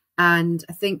themselves. And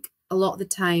I think a lot of the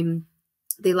time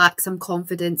they lack some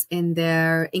confidence in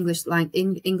their English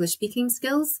speaking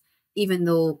skills, even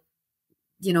though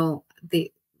you know,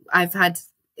 I've had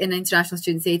an international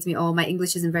student say to me, "Oh, my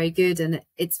English isn't very good," and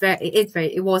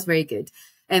it was very good,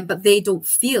 but they don't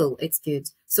feel it's good.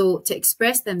 So to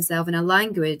express themselves in a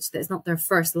language that's not their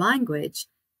first language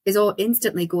is all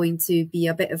instantly going to be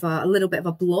a little bit of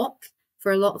a block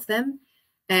for a lot of them,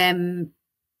 and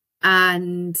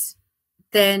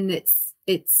then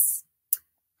it's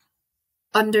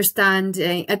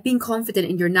understanding and being confident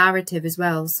in your narrative as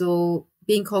well. So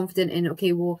being confident in,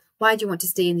 okay, well, why do you want to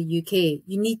stay in the UK?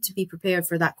 You need to be prepared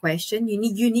for that question. You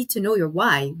need to know your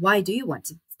why. Why do you want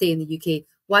to stay in the UK?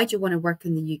 Why do you want to work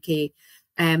in the UK?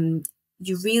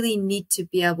 You really need to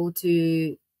be able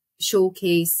to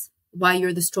showcase why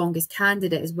you're the strongest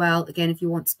candidate as well. Again, if you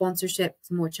want sponsorship,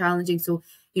 it's more challenging. So,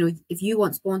 you know, if you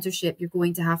want sponsorship, you're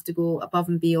going to have to go above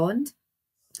and beyond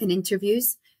in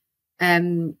interviews.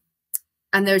 And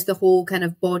there's the whole kind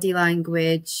of body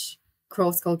language,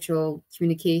 cross-cultural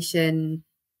communication,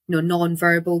 you know,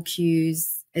 non-verbal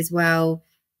cues as well,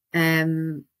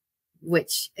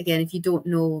 which, again, if you don't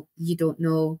know, you don't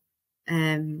know.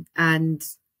 And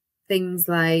things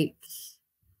like,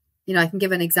 you know, I can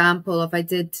give an example of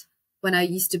when I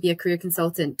used to be a career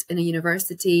consultant in a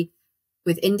university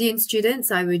with Indian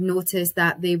students, I would notice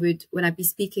that when I'd be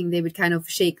speaking, they would kind of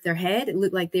shake their head. It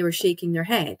looked like they were shaking their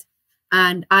head.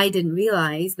 And I didn't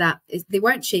realize that they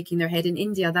weren't shaking their head. In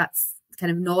India, that's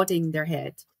kind of nodding their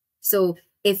head. So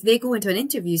if they go into an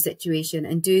interview situation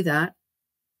and do that,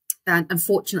 and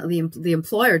unfortunately the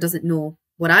employer doesn't know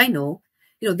what I know,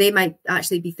 you know, they might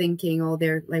actually be thinking, oh,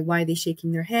 they're like, why are they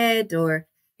shaking their head? Or,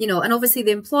 you know, and obviously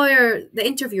the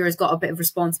interviewer has got a bit of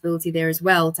responsibility there as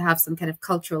well to have some kind of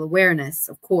cultural awareness,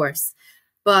 of course.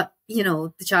 But, you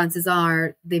know, the chances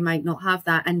are they might not have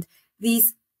that. And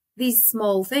these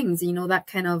small things, you know, that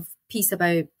kind of piece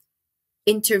about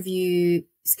interview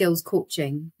skills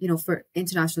coaching, you know, for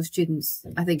international students,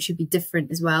 I think should be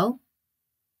different as well.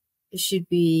 It should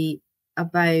be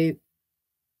about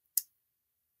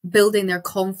building their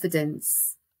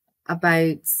confidence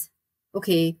about,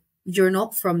 okay, you're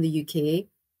not from the UK.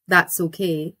 That's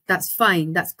okay. That's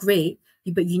fine. That's great.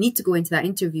 But you need to go into that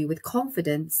interview with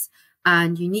confidence,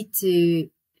 and you need to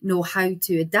know how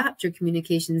to adapt your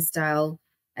communication style,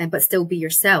 but still be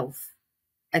yourself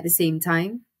at the same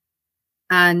time.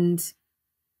 And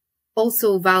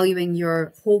also valuing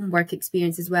your homework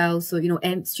experience as well. So, you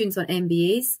know, students on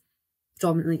MBAs,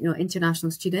 predominantly, you know,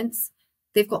 international students,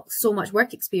 they've got so much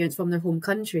work experience from their home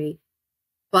country,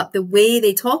 but the way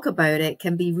they talk about it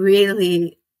can be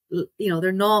really, you know,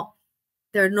 they're not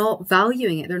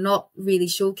valuing it. They're not really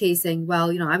showcasing,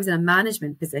 well, you know, I was in a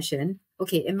management position.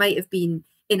 Okay, it might have been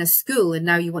in a school and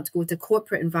now you want to go to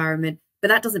corporate environment, but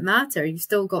that doesn't matter. You've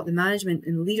still got the management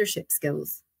and leadership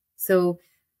skills. So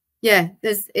yeah,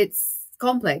 it's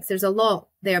complex. There's a lot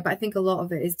there, but I think a lot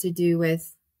of it is to do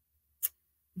with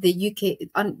the UK,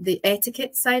 the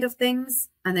etiquette side of things,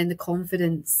 and then the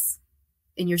confidence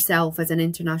in yourself as an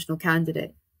international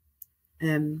candidate.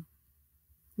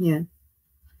 Yeah.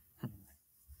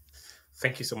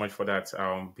 Thank you so much for that,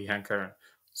 Bianca.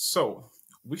 So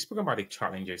we spoke about the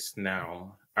challenges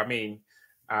now. I mean,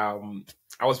 I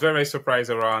was very, very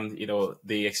surprised around, you know,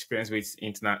 the experience with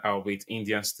with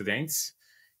Indian students,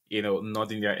 you know,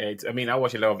 nodding their heads. I mean, I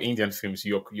watch a lot of Indian films.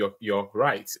 You're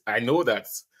right. I know that,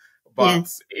 Yeah. but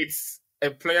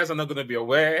employers are not going to be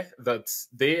aware that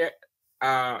they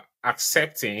are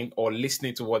accepting or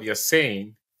listening to what you're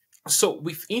saying. So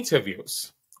with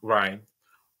interviews, right?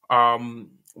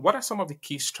 What are some of the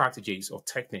key strategies or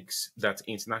techniques that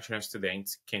international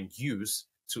students can use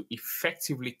to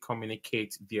effectively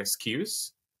communicate their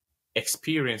skills,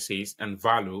 experiences, and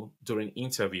value during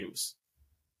interviews?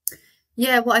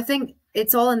 Yeah, well, I think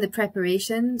it's all in the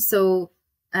preparation. So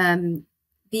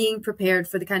being prepared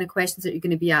for the kind of questions that you're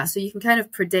going to be asked. So you can kind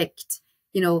of predict,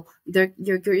 you know,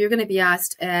 you're going to be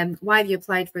asked, why have you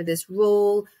applied for this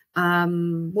role?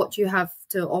 What do you have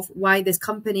to offer? Why this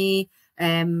company?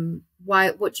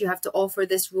 What you have to offer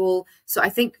this role? So I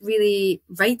think really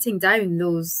writing down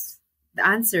the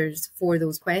answers for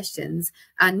those questions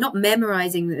and not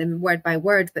memorizing them word by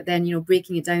word, but then, you know,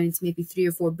 breaking it down into maybe 3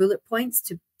 or 4 bullet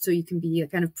points so you can be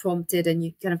kind of prompted and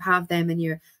you kind of have them in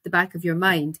the back of your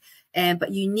mind.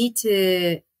 But you need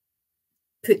to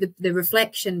put the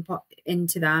reflection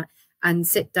into that and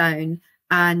sit down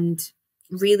and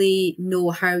really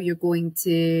know how you're going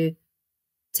to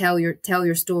tell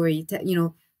your story, you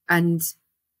know, and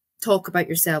talk about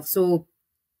yourself. So,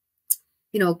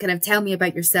 you know, kind of tell me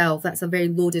about yourself. That's a very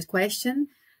loaded question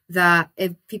that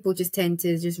if people just tend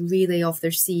to just relay off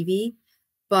their CV.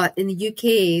 But in the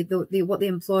UK, what the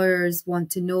employers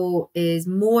want to know is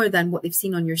more than what they've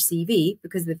seen on your CV,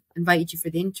 because they've invited you for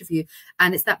the interview.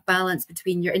 And it's that balance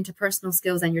between your interpersonal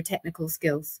skills and your technical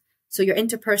skills. So your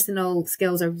interpersonal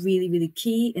skills are really, really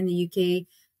key in the UK,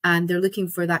 and they're looking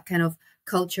for that kind of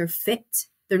culture fit.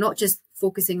 They're not just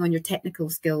focusing on your technical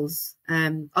skills.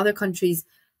 Other countries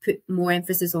put more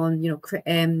emphasis on,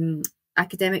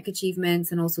 academic achievements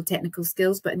and also technical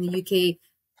skills. But in the UK,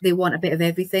 they want a bit of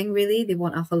everything, really. They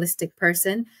want a holistic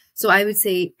person. So I would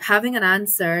say having an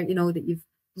answer, that you've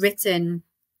written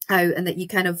out and that you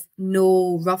kind of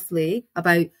know roughly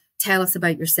about, tell us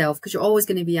about yourself, because you're always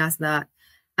going to be asked that.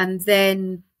 And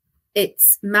then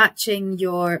it's matching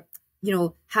your,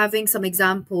 having some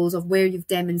examples of where you've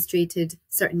demonstrated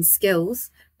certain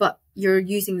skills, but you're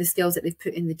using the skills that they've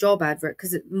put in the job advert,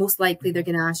 because most likely they're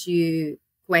going to ask you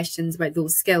questions about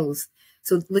those skills.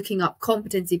 So looking up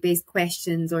competency-based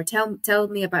questions, or tell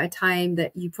me about a time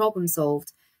that you problem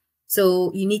solved.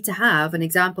 So you need to have an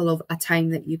example of a time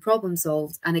that you problem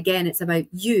solved. And again, it's about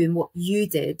you and what you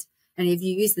did. And if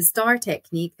you use the STAR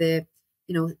technique, it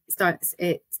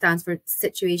stands for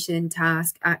situation,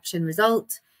 task, action,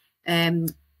 result.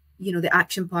 The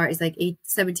action part is like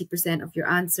 70% of your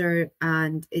answer,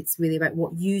 and it's really about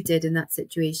what you did in that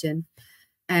situation.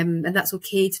 And that's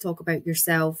okay to talk about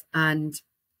yourself, and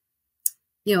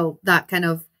that kind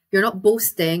of, you're not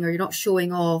boasting or you're not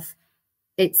showing off.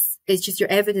 It's just you're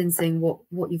evidencing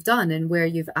what you've done and where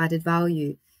you've added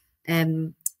value.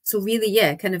 So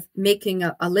really, kind of making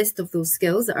a list of those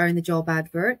skills that are in the job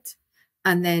advert,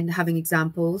 and then having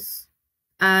examples,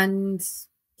 and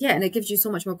it gives you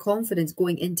so much more confidence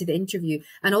going into the interview,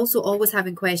 and also always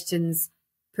having questions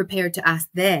prepared to ask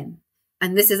them.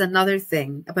 And this is another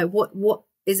thing about what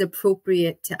is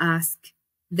appropriate to ask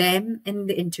them in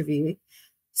the interview.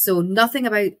 So nothing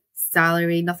about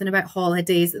salary, nothing about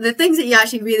holidays, the things that you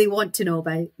actually really want to know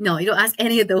about. No, you don't ask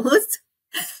any of those.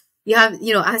 You have,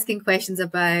 asking questions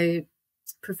about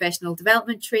professional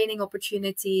development training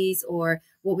opportunities, or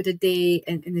what would a day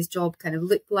in this job kind of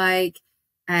look like?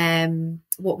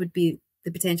 What would be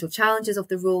the potential challenges of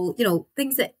the role?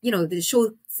 Things that, that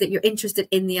show that you're interested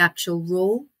in the actual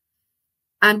role.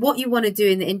 And what you want to do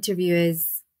in the interview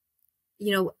is,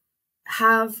 you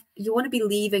want to be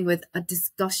leaving with a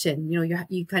discussion.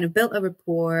 You kind of built a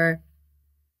rapport.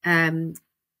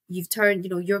 You've turned,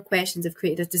 your questions have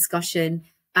created a discussion,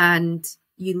 and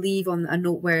you leave on a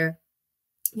note where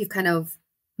you've kind of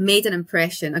made an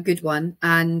impression, a good one,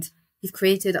 and you've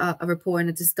created a rapport and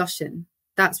a discussion.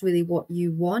 That's really what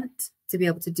you want to be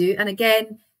able to do. And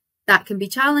again, that can be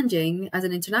challenging as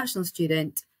an international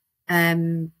student,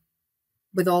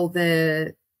 with all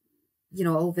the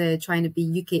trying to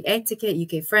be UK etiquette,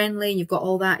 UK friendly. You've got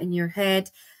all that in your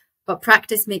head, but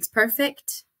practice makes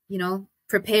perfect.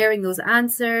 Preparing those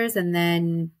answers, and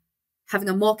then having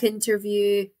a mock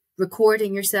interview,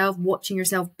 recording yourself, watching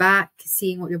yourself back,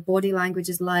 seeing what your body language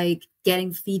is like,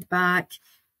 getting feedback,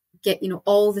 get,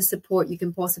 all the support you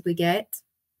can possibly get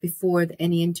before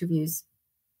any interviews.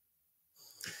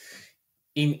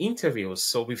 In interviews,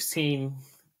 so we've seen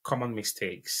common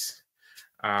mistakes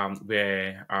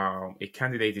where a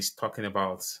candidate is talking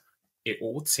about a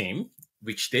whole team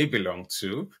which they belong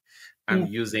to, and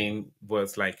using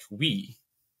words like we.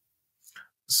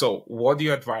 So what do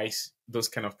you advise those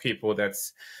kind of people that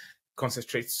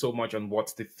concentrate so much on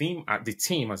what the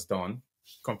team has done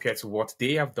compared to what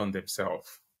they have done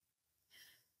themselves?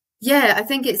 Yeah, I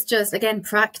think it's just, again,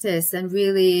 practice, and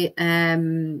really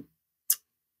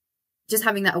just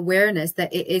having that awareness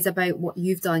that it is about what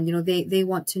you've done. They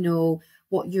want to know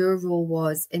what your role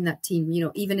was in that team.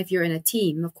 Even if you're in a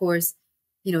team, of course,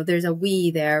 there's a we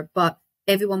there, but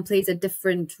everyone plays a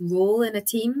different role in a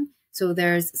team. So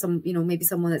there's some, maybe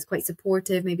someone that's quite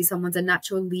supportive, maybe someone's a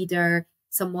natural leader,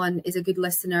 someone is a good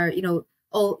listener,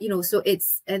 so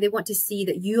it's, they want to see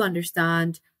that you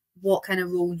understand what kind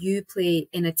of role you play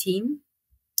in a team.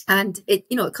 And it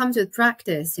comes with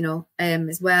practice,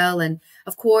 as well. And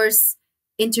of course,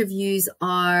 interviews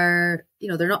are,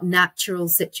 they're not natural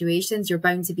situations. You're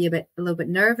bound to be a little bit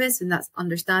nervous, and that's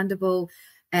understandable.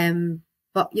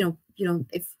 But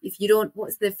if you don't,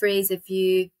 what's the phrase? If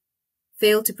you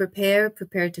fail to prepare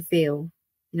to fail.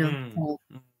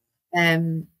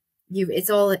 It's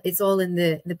all in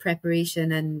the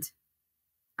preparation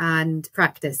and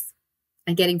practice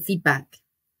and getting feedback.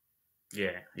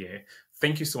 Yeah.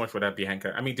 Thank you so much for that,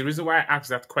 Bianca. I mean, the reason why I asked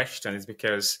that question is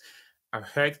because I've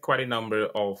heard quite a number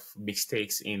of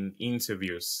mistakes in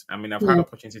interviews. I mean, I've had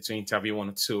opportunity to interview one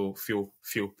or two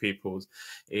few people,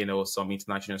 some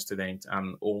international students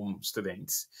and home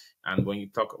students. And when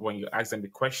you ask them the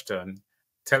question,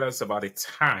 tell us about a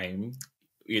time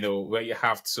where you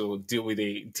have to deal with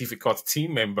a difficult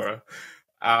team member.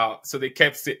 So they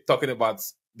kept talking about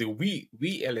the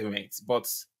we element, but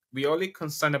we only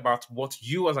concerned about what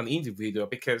you as an individual,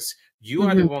 because you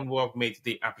are the Hmm. one who have made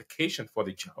the application for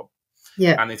the job,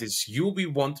 Yeah. and it is you we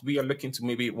are looking to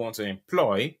maybe want to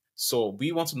employ. So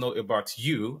we want to know about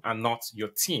you and not your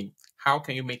team. How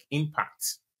can you make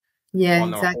impact Yeah,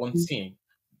 on our own exactly. team?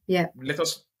 Yeah. Let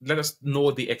us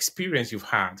know the experience you've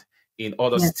had in Yeah.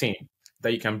 others' team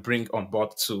that you can bring on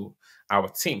board to our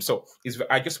team. So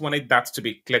I just wanted that to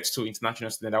be clear to international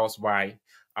students. That was why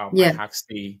I Yeah. asked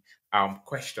the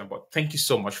question. But thank you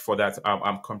so much for that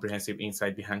comprehensive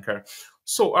insight, Bianca.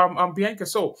 So Bianca,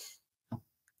 so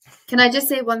Can I just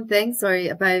say one thing? Sorry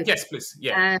about yes, please.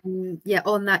 Yeah. yeah,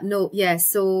 on that note, yeah.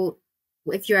 So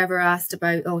if you're ever asked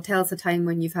about, oh, tell us a time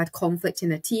when you've had conflict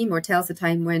in a team, or tell us a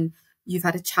time when you've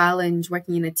had a challenge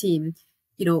working in a team,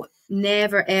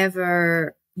 never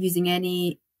ever using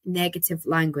any negative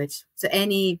language. So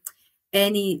any,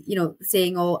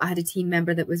 saying, oh, I had a team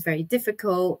member that was very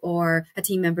difficult, or a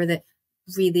team member that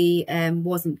really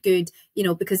wasn't good,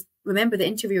 because remember, the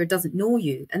interviewer doesn't know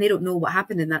you and they don't know what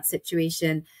happened in that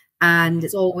situation. And Mhm.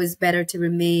 it's always better to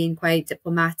remain quite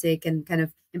diplomatic and kind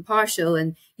of impartial,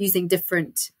 and using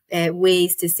different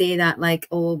ways to say that, like,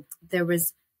 oh, there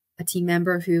was a team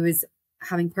member who was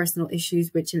having personal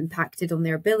issues which impacted on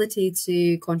their ability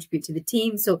to contribute to the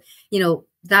team. So,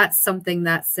 that's something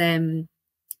that's and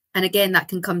again, that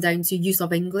can come down to use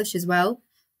of English as well.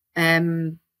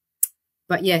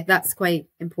 But yeah, that's quite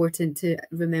important to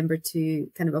remember,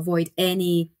 to kind of avoid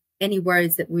any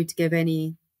words that would give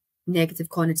any negative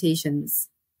connotations.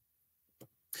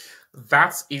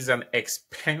 That is an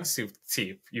expensive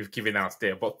tip you've given out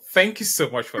there, but thank you so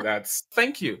much for that.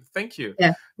 Thank you. Thank you.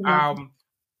 Yeah, you're welcome.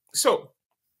 So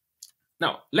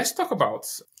now let's talk about,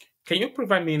 can you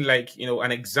provide me like,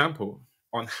 an example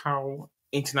on how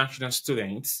international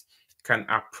students can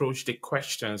approach the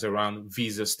questions around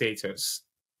visa status?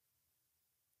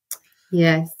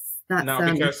 Yes, that's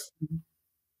Now, because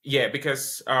yeah,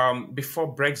 because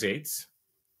before Brexit,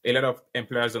 a lot of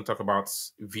employers don't talk about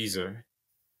visa.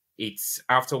 It's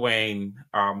after when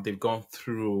they've gone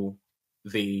through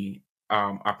the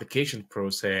application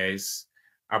process,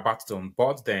 about to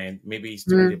onboard, then maybe it's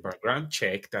during the mm, background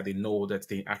check that they know that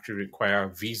they actually require a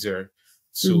visa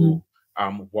mm-hmm, to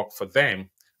work for them.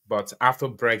 But after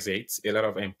Brexit, a lot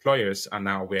of employers are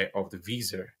now aware of the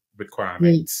visa right.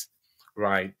 requirements,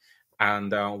 right?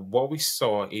 And what we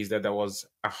saw is that there was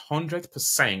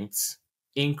 100%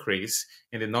 increase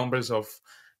in the numbers of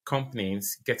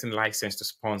companies getting licensed to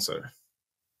sponsor,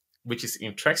 which is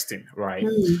interesting, right?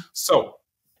 Mm. So,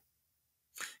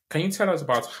 can you tell us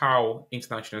about how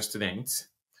international students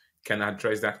can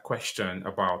address that question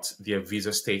about their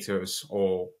visa status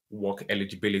or work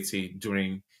eligibility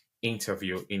during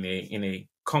interview in a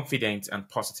confident and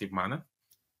positive manner?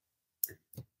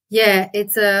 Yeah,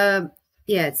 it's a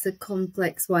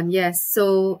complex one. Yes.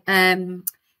 So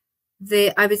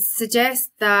the I would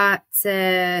suggest that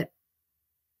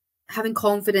having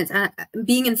confidence and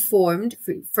being informed,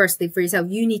 firstly, for yourself,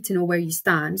 you need to know where you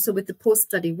stand. So with the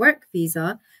post-study work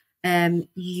visa,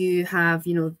 you have,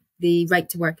 the right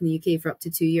to work in the UK for up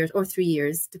to 2 years or 3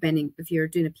 years, depending if you're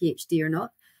doing a PhD or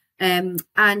not.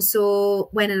 And so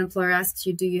when an employer asks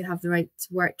you, do you have the right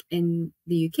to work in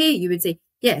the UK? You would say,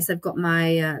 yes, I've got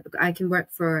I can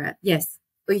work for, yes.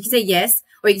 Or you can say yes,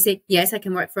 or you can say, yes, I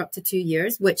can work for up to 2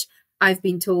 years, which I've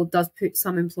been told does put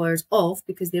some employers off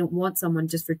because they don't want someone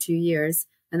just for 2 years,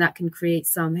 and that can create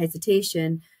some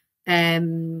hesitation.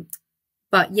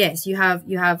 But yes, you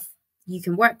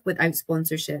can work without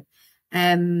sponsorship.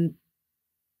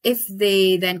 If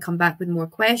they then come back with more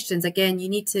questions, again, you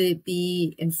need to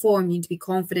be informed, you need to be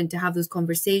confident to have those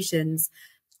conversations.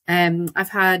 I've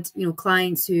had,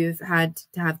 clients who've had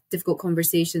to have difficult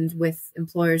conversations with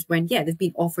employers when, yeah, they've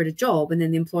been offered a job, and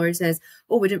then the employer says,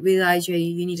 "Oh, we didn't realize you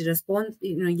needed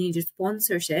you needed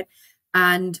sponsorship."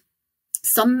 And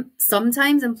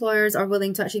sometimes employers are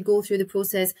willing to actually go through the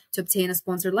process to obtain a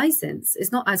sponsor license.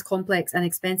 It's not as complex and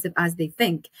expensive as they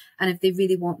think, and if they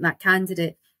really want that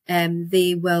candidate,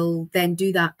 they will then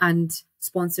do that and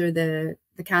sponsor the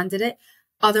candidate.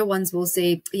 Other ones will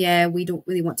say, yeah, we don't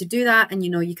really want to do that. And,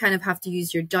 you kind of have to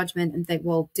use your judgment and think,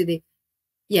 well,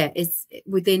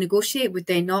 would they negotiate? Would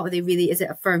they not? Is it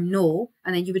a firm no?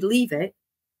 And then you would leave it,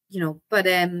 but,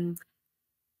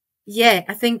 yeah,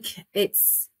 I think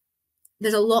there's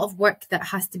a lot of work that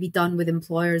has to be done with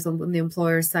employers on the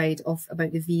employer side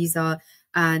about the visa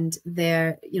and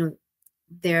their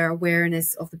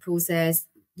awareness of the process.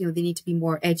 They need to be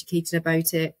more educated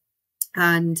about it.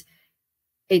 And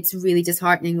it's really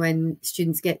disheartening when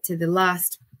students get to the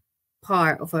last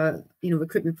part of a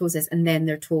recruitment process and then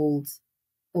they're told,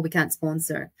 oh, we can't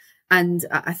sponsor. And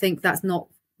I think that's no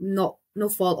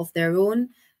fault of their own.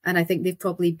 And I think they've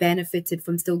probably benefited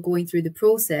from still going through the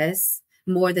process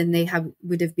more than they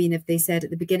would have been if they said at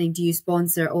the beginning, do you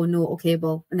sponsor? Oh no, okay,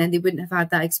 well, and then they wouldn't have had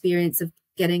that experience of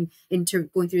going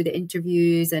through the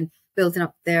interviews and building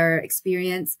up their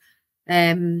experience.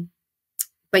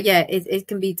 But yeah, it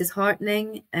can be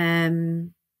disheartening.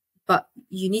 But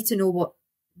you need to know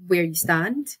where you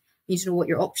stand. You need to know what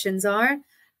your options are.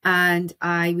 And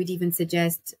I would even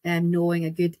suggest knowing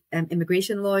a good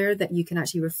immigration lawyer that you can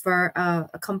actually refer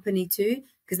a company to,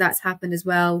 because that's happened as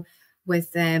well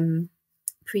with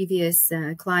previous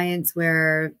clients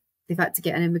where they've had to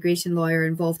get an immigration lawyer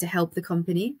involved to help the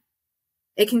company.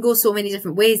 It can go so many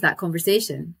different ways, that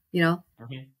conversation, you know.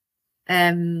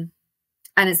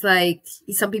 And it's like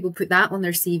some people put that on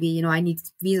their CV, you know, I need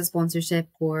visa sponsorship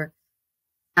or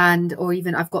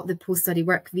even I've got the post-study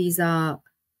work visa.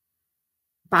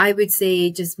 But I would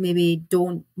say just maybe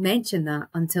don't mention that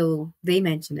until they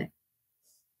mention it.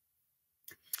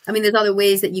 I mean, there's other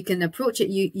ways that you can approach it.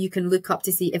 You can look up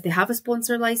to see if they have a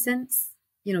sponsor license.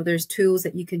 You know, there's tools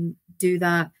that you can do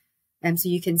that. So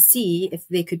you can see if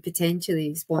they could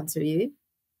potentially sponsor you.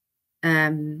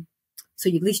 So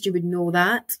at least you would know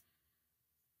that.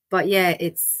 But yeah,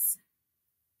 it's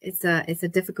a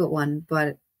difficult one,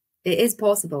 but it is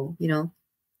possible, you know.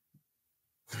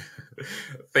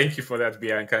 Thank you for that,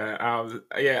 Bianca.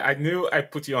 Yeah, I knew I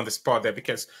put you on the spot there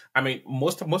because, I mean,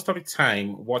 most of the time,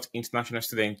 what international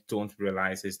students don't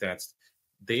realize is that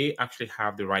they actually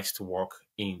have the rights to work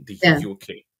in the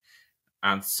UK,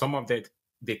 and some of that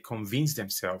they convince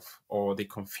themselves or they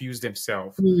confuse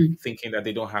themselves thinking that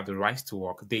they don't have the rights to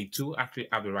work. They do actually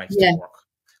have the rights to work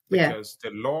because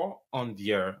the law on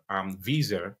their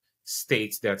visa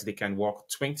states that they can work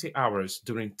 20 hours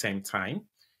during term time.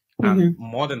 And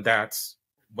more than that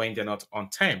when they're not on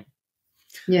time.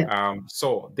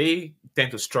 So they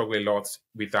tend to struggle a lot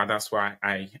with that. That's why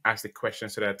I ask the question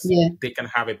so that they can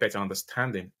have a better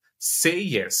understanding. Say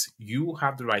yes, you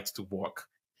have the right to work.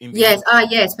 Yes,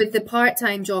 with the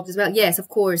part-time jobs as well. Yes, of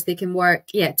course, they can work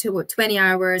 20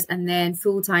 hours and then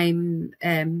full-time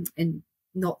in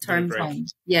not term time.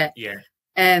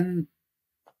 And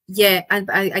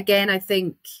again, I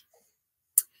think.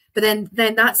 But then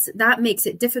that makes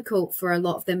it difficult for a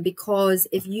lot of them because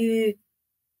I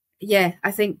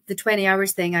think the 20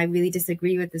 hours thing I really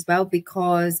disagree with as well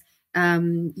because,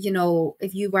 you know,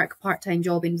 if you work a part-time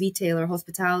job in retail or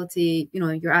hospitality, you know,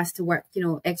 you're asked to work, you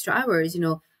know, extra hours, you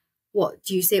know, what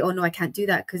do you say? Oh, no, I can't do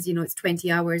that because, you know, it's 20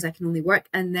 hours, I can only work.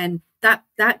 And then that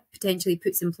potentially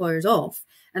puts employers off.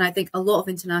 And I think a lot of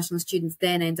international students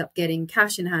then end up getting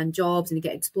cash in hand jobs and they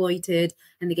get exploited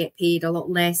and they get paid a lot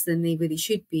less than they really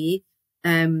should be.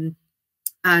 And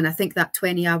I think that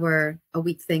 20-hour a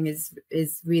week thing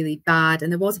is really bad.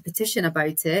 And there was a petition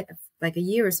about it like a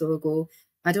year or so ago.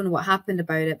 I don't know what happened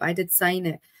about it, but I did sign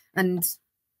it. And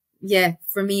yeah,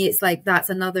 for me, it's like that's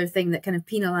another thing that kind of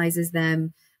penalizes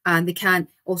them. And they can't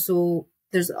also,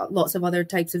 there's lots of other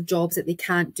types of jobs that they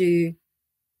can't do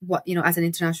as an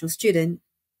international student.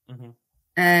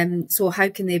 So how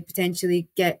can they potentially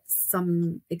get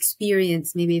some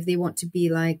experience, maybe if they want to be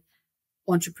like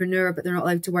entrepreneur, but they're not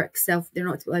allowed to they're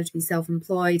not allowed to be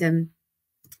self-employed. And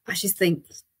I just think,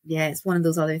 it's one of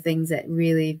those other things that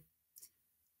really,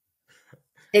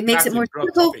 it makes it more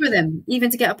difficult for them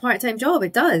even to get a part-time job.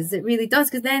 It really does.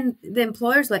 Because then the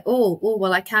employer's like, oh,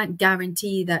 well, I can't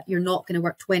guarantee that you're not going to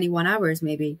work 21 hours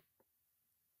maybe.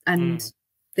 And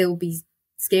they'll be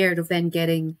scared of then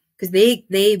getting, because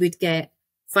they would get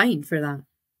fined for that,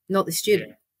 not the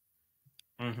student.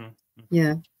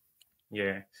 Yeah.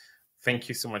 Thank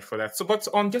you so much for that. So, but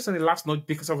on the last note,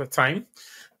 because of the time,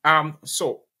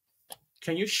 so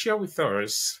can you share with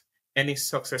us any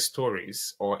success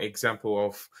stories or example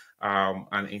of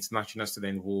an international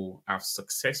student who have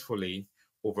successfully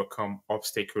overcome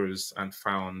obstacles and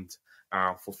found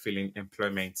fulfilling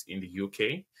employment in the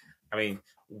UK? I mean,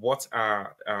 what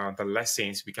are the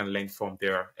lessons we can learn from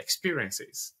their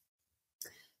experiences?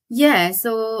 Yeah,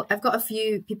 so I've got a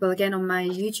few people again on my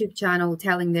YouTube channel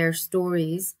telling their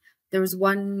stories. There was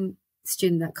one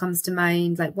student that comes to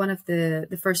mind, like one of the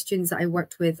first students that I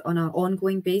worked with on an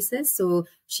ongoing basis. So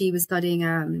she was studying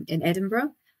in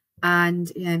Edinburgh, and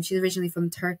she's originally from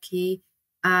Turkey,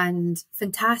 and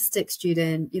fantastic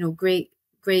student, you know, great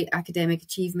academic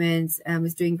achievements, and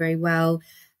was doing very well,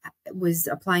 was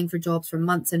applying for jobs for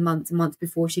months and months and months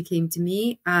before she came to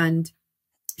me, and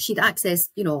she'd accessed,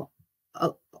 you know,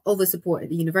 all the support at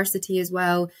the university as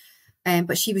well.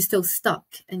 but she was still stuck,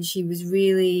 and she was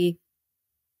really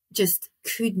just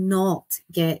could not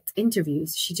get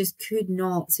interviews. She just could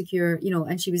not secure, you know,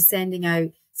 and she was sending out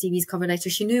CVs, cover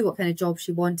letters. She knew what kind of job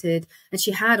she wanted, and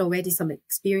she had already some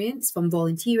experience from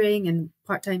volunteering and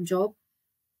part-time job.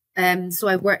 So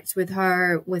I worked with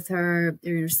her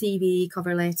CV,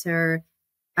 cover letter,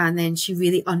 and then she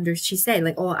really she said,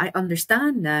 like, oh, I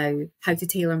understand now how to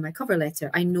tailor my cover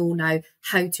letter. I know now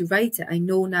how to write it. I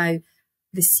know now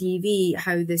the CV,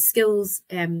 how the skills,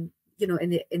 you know, in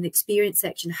the experience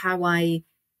section, how I,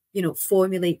 you know,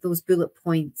 formulate those bullet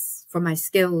points for my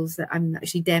skills, that I'm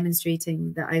actually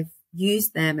demonstrating that I've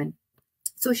used them. And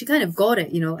so she kind of got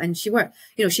it, you know, and she worked,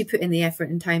 you know, she put in the effort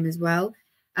and time as well.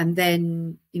 And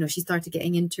then, you know, she started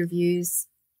getting interviews,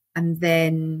 and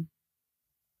then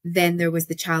there was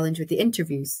the challenge with the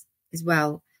interviews as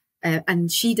well.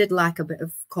 And she did lack a bit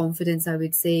of confidence, I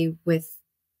would say, with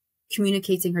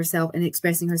communicating herself and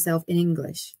expressing herself in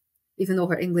English, even though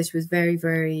her English was very,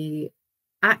 very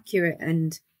accurate,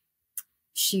 and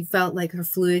she felt like her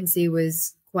fluency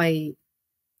was quite,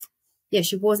 yeah,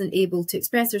 she wasn't able to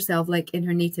express herself like in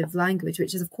her native language,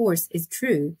 which is, of course, is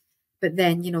true. But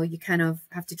then, you know, you kind of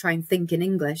have to try and think in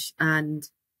English, and,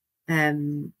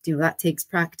 you know, that takes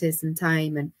practice and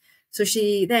time. And so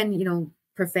she then, you know,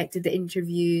 perfected the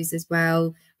interviews as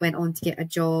well, went on to get a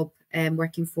job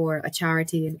working for a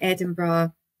charity in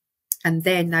Edinburgh. And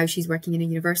then now she's working in a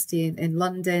university in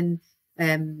London,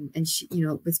 and she, you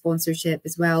know, with sponsorship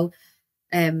as well.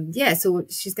 Yeah, so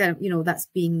she's kind of, you know, that's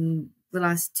been the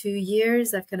last 2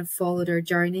 years. I've kind of followed her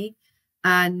journey,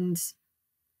 and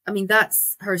I mean,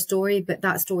 that's her story, but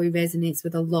that story resonates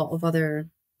with a lot of other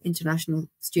international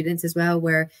students as well,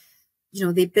 where, you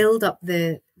know, they build up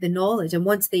the knowledge, and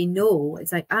once they know,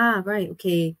 it's like, ah, right,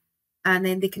 okay, and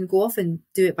then they can go off and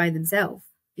do it by themselves.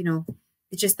 You know,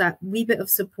 it's just that wee bit of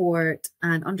support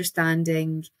and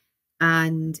understanding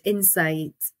and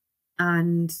insight,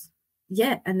 and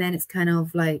yeah, and then it's kind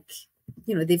of like,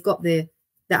 you know, they've got the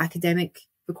academic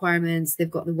requirements,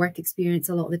 they've got the work experience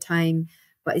a lot of the time,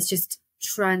 but it's just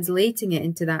translating it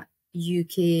into that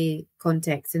UK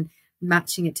context and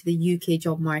matching it to the UK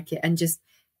job market, and just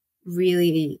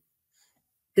really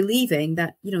believing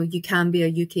that, you know, you can be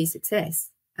a UK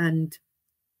success. And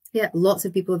yeah, lots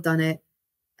of people have done it,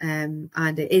 and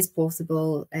it is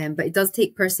possible, but it does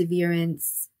take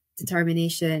perseverance,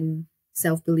 determination,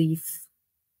 self-belief,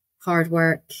 hard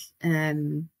work,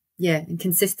 yeah, and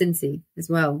consistency as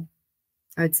well,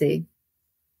 I would say.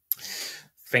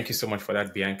 Thank you so much for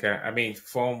that, Bianca. I mean,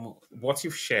 from what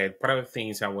you've shared, part of the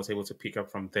things I was able to pick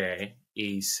up from there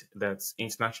is that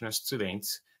international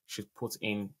students should put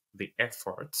in the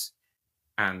effort,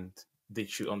 and they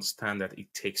should understand that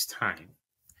it takes time.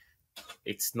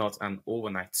 It's not an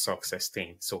overnight success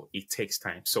thing. So it takes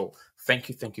time. So thank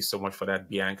you so much for that,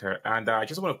 Bianca. And I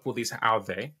just want to put this out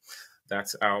there that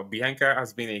Bianca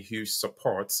has been a huge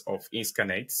support of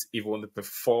ISCANET even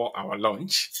before our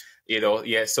launch. You know,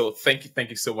 yeah. So thank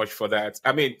you so much for that.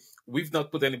 I mean, we've not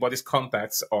put anybody's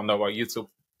contacts on our YouTube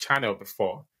channel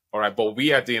before, all right, but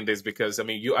we are doing this because, I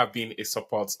mean, you have been a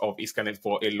support of ISCANET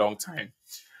for a long time,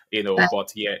 you know.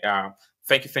 But yeah,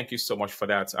 thank you so much for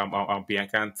that,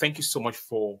 Bianca, and thank you so much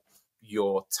for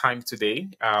your time today.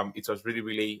 It was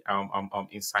really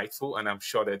insightful, and I'm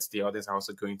sure that the others are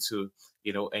also going to,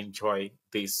 you know, enjoy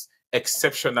this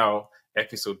exceptional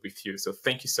episode with you. So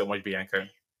thank you so much, Bianca.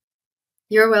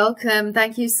 You're welcome.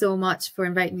 Thank you so much for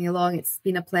inviting me along. It's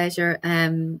been a pleasure.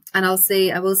 And I will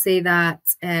say that,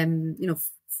 you know,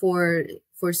 for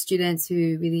students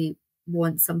who really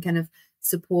want some kind of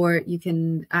support, you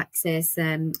can access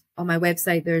on my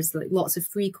website. There's like lots of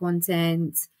free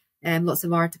content, lots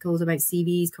of articles about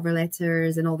CVs, cover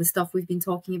letters, and all the stuff we've been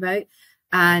talking about.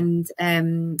 And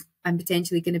I'm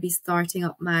potentially going to be starting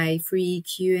up my free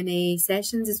Q&A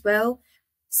sessions as well.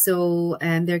 So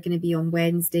they're going to be on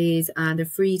Wednesdays, and they're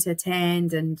free to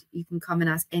attend, and you can come and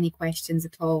ask any questions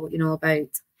at all, you know,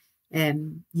 about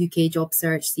UK job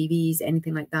search, CVs,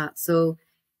 anything like that. So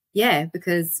yeah,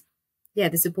 because yeah,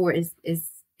 the support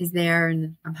is there,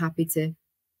 and I'm happy to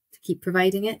keep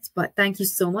providing it. But thank you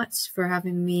so much for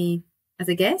having me as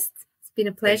a guest. It's been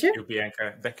a pleasure. Thank you,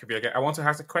 Bianca. Thank you, Bianca. I want to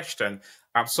ask a question.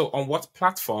 So on what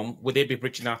platform would they be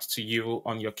reaching out to you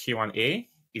on your Q&A?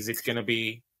 Is it going to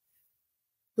be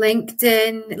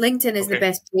LinkedIn? LinkedIn is the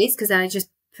best place, because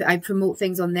I promote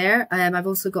things on there. I've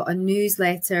also got a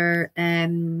newsletter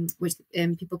which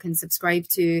people can subscribe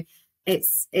to.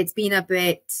 It's been a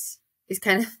bit, it's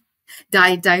kind of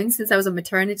died down since I was on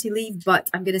maternity leave, but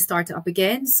I'm going to start it up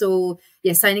again. So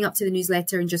yeah, signing up to the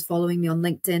newsletter and just following me on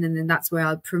LinkedIn, and then that's where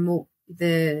I'll promote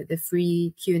the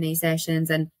free Q&A sessions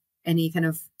and any kind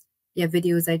of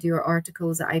videos I do or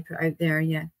articles that I put out there.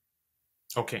 Yeah.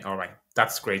 Okay, all right,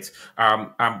 that's great. We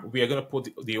are going to put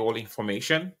the all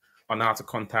information on how to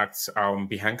contact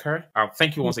Bianca.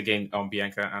 Thank you once again,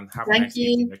 Bianca, and have a Thank nice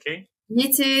evening. you. Okay.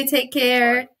 You too. Take All right.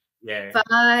 care. Yeah.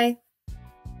 Bye.